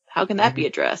 How can that be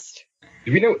addressed?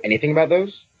 Do we know anything about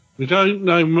those? We don't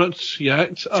know much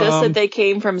yet. Just that they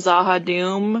came from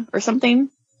Zahadum or something,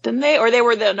 didn't they? Or they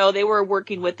were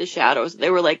working with the shadows. They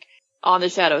were like on the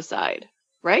shadow side,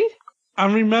 right?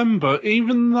 I remember,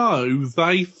 even though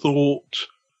they thought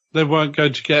they weren't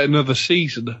going to get another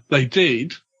season, they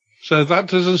did. So that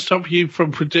doesn't stop you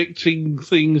from predicting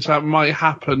things that might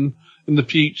happen in the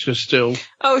future still.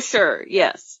 Oh, sure.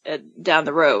 Yes. Down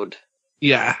the road.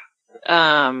 Yeah.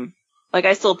 Like,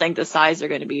 I still think the size are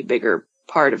going to be a bigger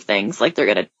part of things. Like,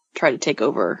 they're going to try to take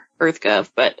over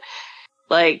EarthGov, but,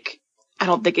 like, I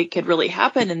don't think it could really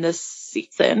happen in this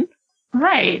season.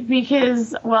 Right,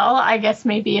 because, well, I guess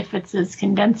maybe if it's as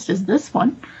condensed as this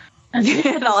one, as this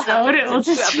episode, it will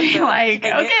just be like,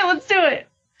 okay, let's do it.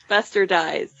 Bester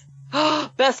dies.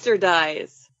 Bester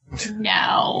dies.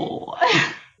 No.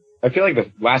 I feel like the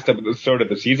last episode of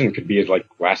the season could be his, like,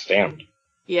 last stand.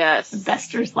 Yes.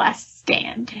 Bester's last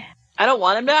stand. I don't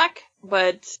want him back,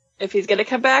 but if he's gonna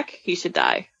come back, he should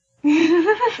die.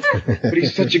 But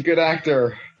he's such a good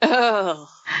actor. Oh.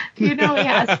 You know he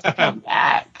has to come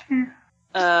back.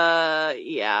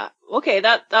 Yeah. okay,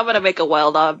 I'm gonna make a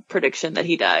wild prediction that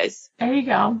he dies. There you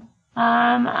go.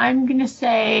 I'm gonna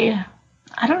say,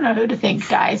 I don't know who to think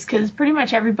dies, because pretty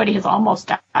much everybody has almost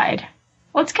died.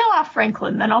 Let's kill off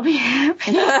Franklin, then I'll be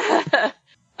happy.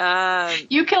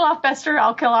 You kill off Bester,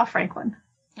 I'll kill off Franklin.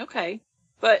 Okay.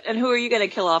 And who are you gonna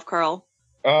kill off, Carl?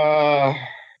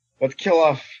 Let's kill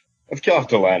off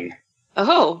Delenn.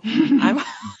 Oh,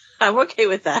 I'm okay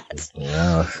with that.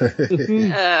 Wow.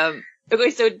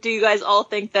 Okay, so do you guys all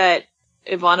think that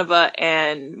Ivanova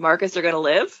and Marcus are gonna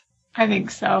live? I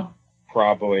think so.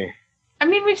 Probably. I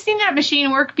mean, we've seen that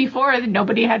machine work before. That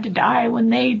nobody had to die when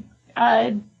they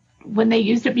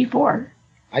used it before.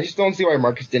 I just don't see why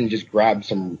Marcus didn't just grab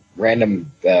some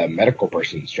random medical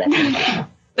person strapped in.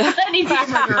 Then he's a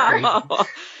murderer.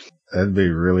 That'd be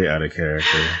really out of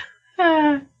character.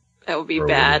 That would be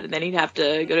bad, and then he'd have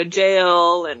to go to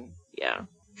jail, and yeah.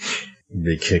 He'd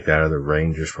be kicked out of the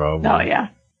Rangers, probably. Oh, yeah.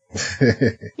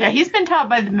 Yeah, he's been taught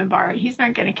by the Minbari. He's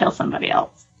not going to kill somebody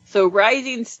else. So,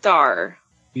 Rising Star.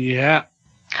 Yeah.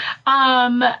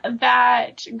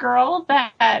 That girl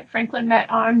that Franklin met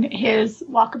on his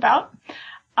walkabout,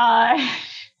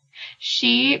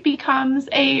 she becomes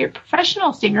a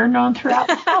professional singer known throughout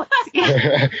the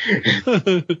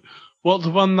galaxy. Well,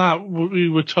 the one that we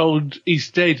were told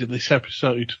is dead in this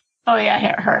episode. Oh,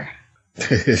 yeah, her.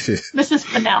 Mrs.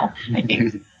 Fennell, I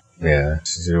think. Yeah,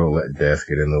 she won't let death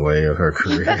get in the way of her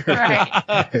career. Right.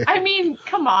 I mean,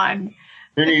 come on.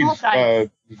 Who needs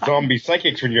zombie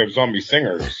psychics when you have zombie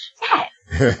singers?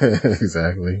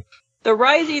 Exactly. The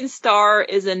Rising Star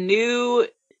is a new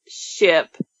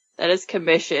ship that is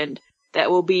commissioned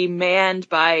that will be manned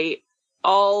by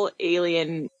all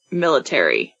alien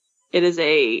military. It is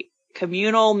a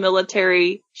communal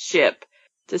military ship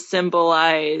to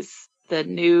symbolize the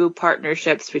new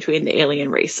partnerships between the alien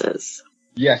races.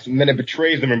 Yes, and then it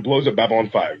betrays them and blows up Babylon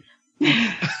 5.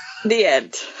 The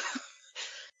end.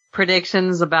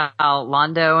 Predictions about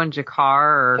Londo and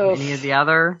Jakar or any of the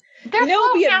other? You know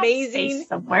what would be amazing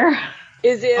somewhere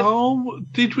is if...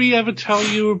 did we ever tell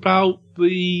you about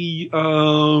the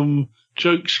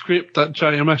joke script that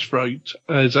JMS wrote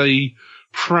as a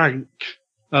prank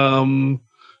to,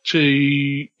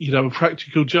 a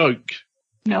practical joke?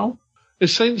 No.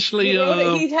 Essentially,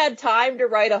 that he'd had time to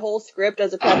write a whole script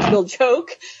as a practical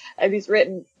joke, and he's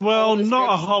written. Well,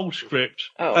 not a whole script,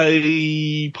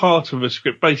 a part of a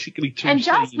script, basically 2 And scenes.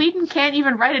 Joss Whedon can't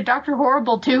even write a Dr.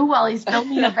 Horrible 2 while he's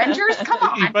filming Avengers? Come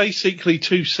on! Basically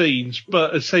 2 scenes,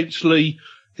 but essentially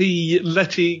he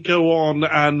let it go on,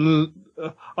 and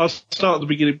I'll start at the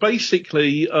beginning.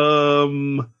 Basically,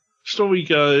 story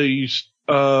goes,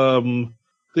 the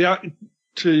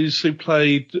actors who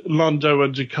played Londo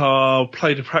and Jakar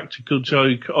played a practical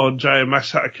joke on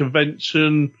JMS at a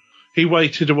convention. He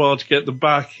waited a while to get them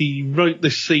back. He wrote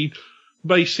this scene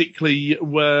basically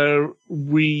where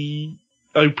we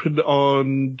open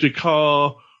on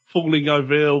Jakar falling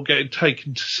over ill, getting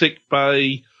taken to sick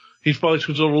bay. His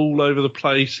vitals are all over the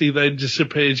place. He then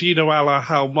disappears. You know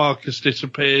how Marcus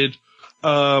disappeared.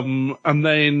 And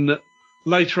then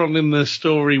later on in the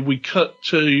story, we cut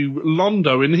to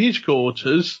Londo in his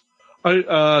quarters.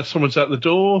 Someone's at the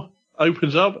door,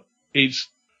 opens up. It's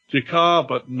Jakar,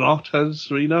 but not as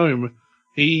we know him.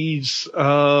 He's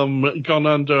gone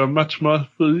under a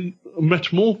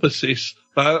metamorphosis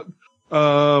that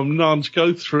nuns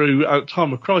go through at a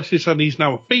time of crisis, and he's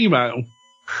now a female.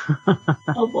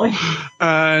 Oh boy.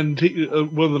 And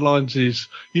one of the lines is,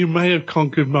 "You may have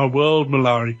conquered my world,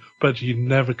 Malari, but you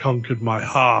never conquered my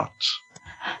heart."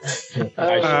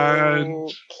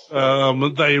 And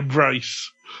they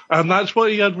embrace. And that's what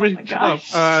he had written up.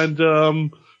 And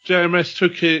JMS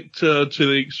took it to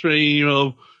the extreme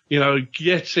of,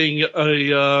 getting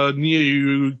a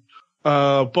new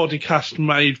body cast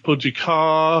made for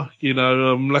Jakar,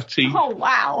 letting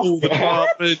all the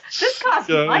departments. This costs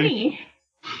money.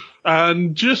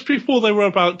 And just before they were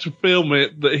about to film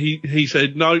it, that he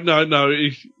said, no,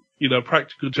 it's,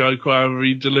 practical joke, however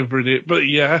he delivered it. But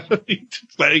yeah, he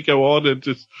just let it go on and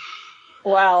just...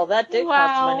 Wow, that did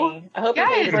cost money. I hope he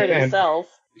paid for it himself.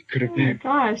 Could have been. Oh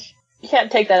my gosh. You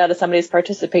can't take that out of somebody's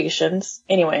participations.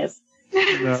 Anyways.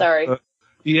 No, sorry.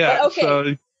 Yeah, but okay.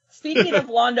 So... Speaking of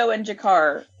Londo and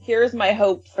Jakar, here's my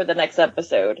hope for the next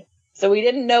episode. So we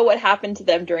didn't know what happened to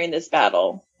them during this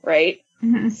battle, right?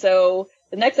 Mm-hmm. So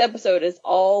the next episode is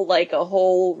all like a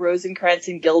whole Rosencrantz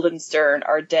and Guildenstern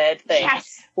are dead thing.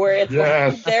 Yes. Where it's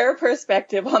like their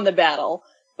perspective on the battle.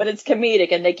 But it's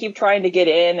comedic, and they keep trying to get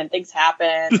in, and things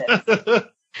happen. And...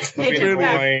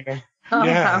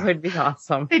 That would be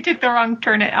awesome. They took the wrong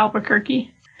turn at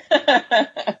Albuquerque.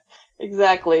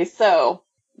 Exactly. So,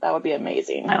 That would be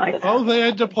amazing. I like that. Oh, they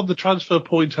end up on the transfer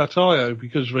point at IO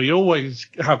because we always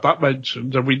have that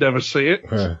mentioned and we never see it.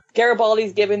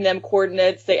 Garibaldi's giving them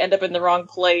coordinates. They end up in the wrong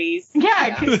place.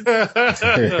 Yeah,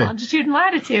 longitude and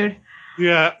latitude.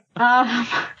 Yeah.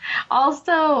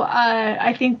 Also,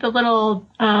 I think the little,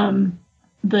 I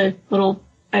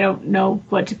don't know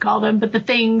what to call them, but the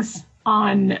things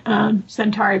on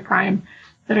Centauri Prime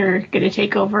that are going to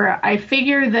take over, I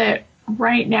figure that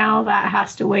right now that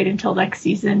has to wait until next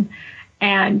season.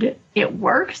 And it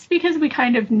works because we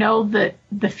kind of know that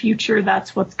the future,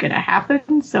 that's what's going to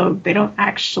happen. So they don't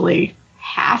actually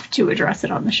have to address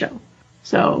it on the show.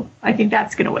 So I think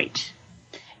that's going to wait.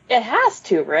 It has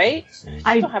to, right?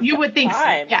 You would think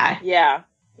time. So. Yeah.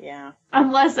 Yeah.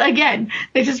 Unless, again,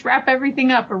 they just wrap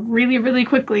everything up really, really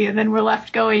quickly and then we're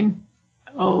left going,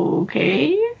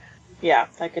 okay. Yeah,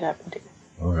 that could happen too.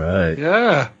 All right.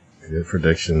 Yeah. Good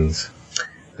predictions.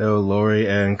 So, Lori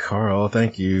and Carl,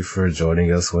 thank you for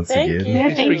joining us once again.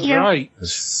 Yeah, thank you. Great.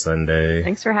 This Sunday.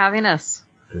 Thanks for having us.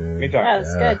 Yeah,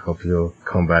 that's good. Hope you'll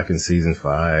come back in season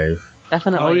 5.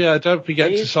 Definitely. Oh, yeah, don't forget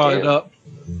Please to sign do. up.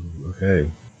 Okay.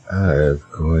 I'm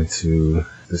going to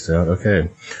this out.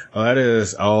 Okay. Well, that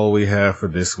is all we have for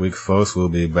this week, folks. We'll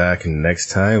be back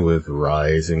next time with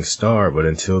Rising Star. But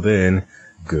until then,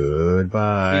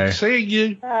 goodbye. Good seeing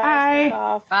you. Bye.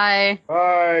 Bye.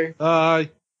 Bye. Bye.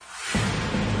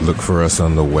 Look for us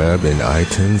on the web in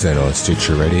iTunes and on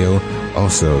Stitcher Radio.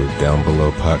 Also,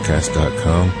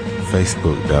 downbelowpodcast.com,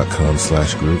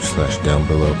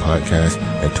 facebook.com/group/downbelowpodcast,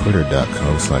 and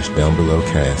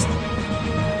twitter.com/downbelowcast.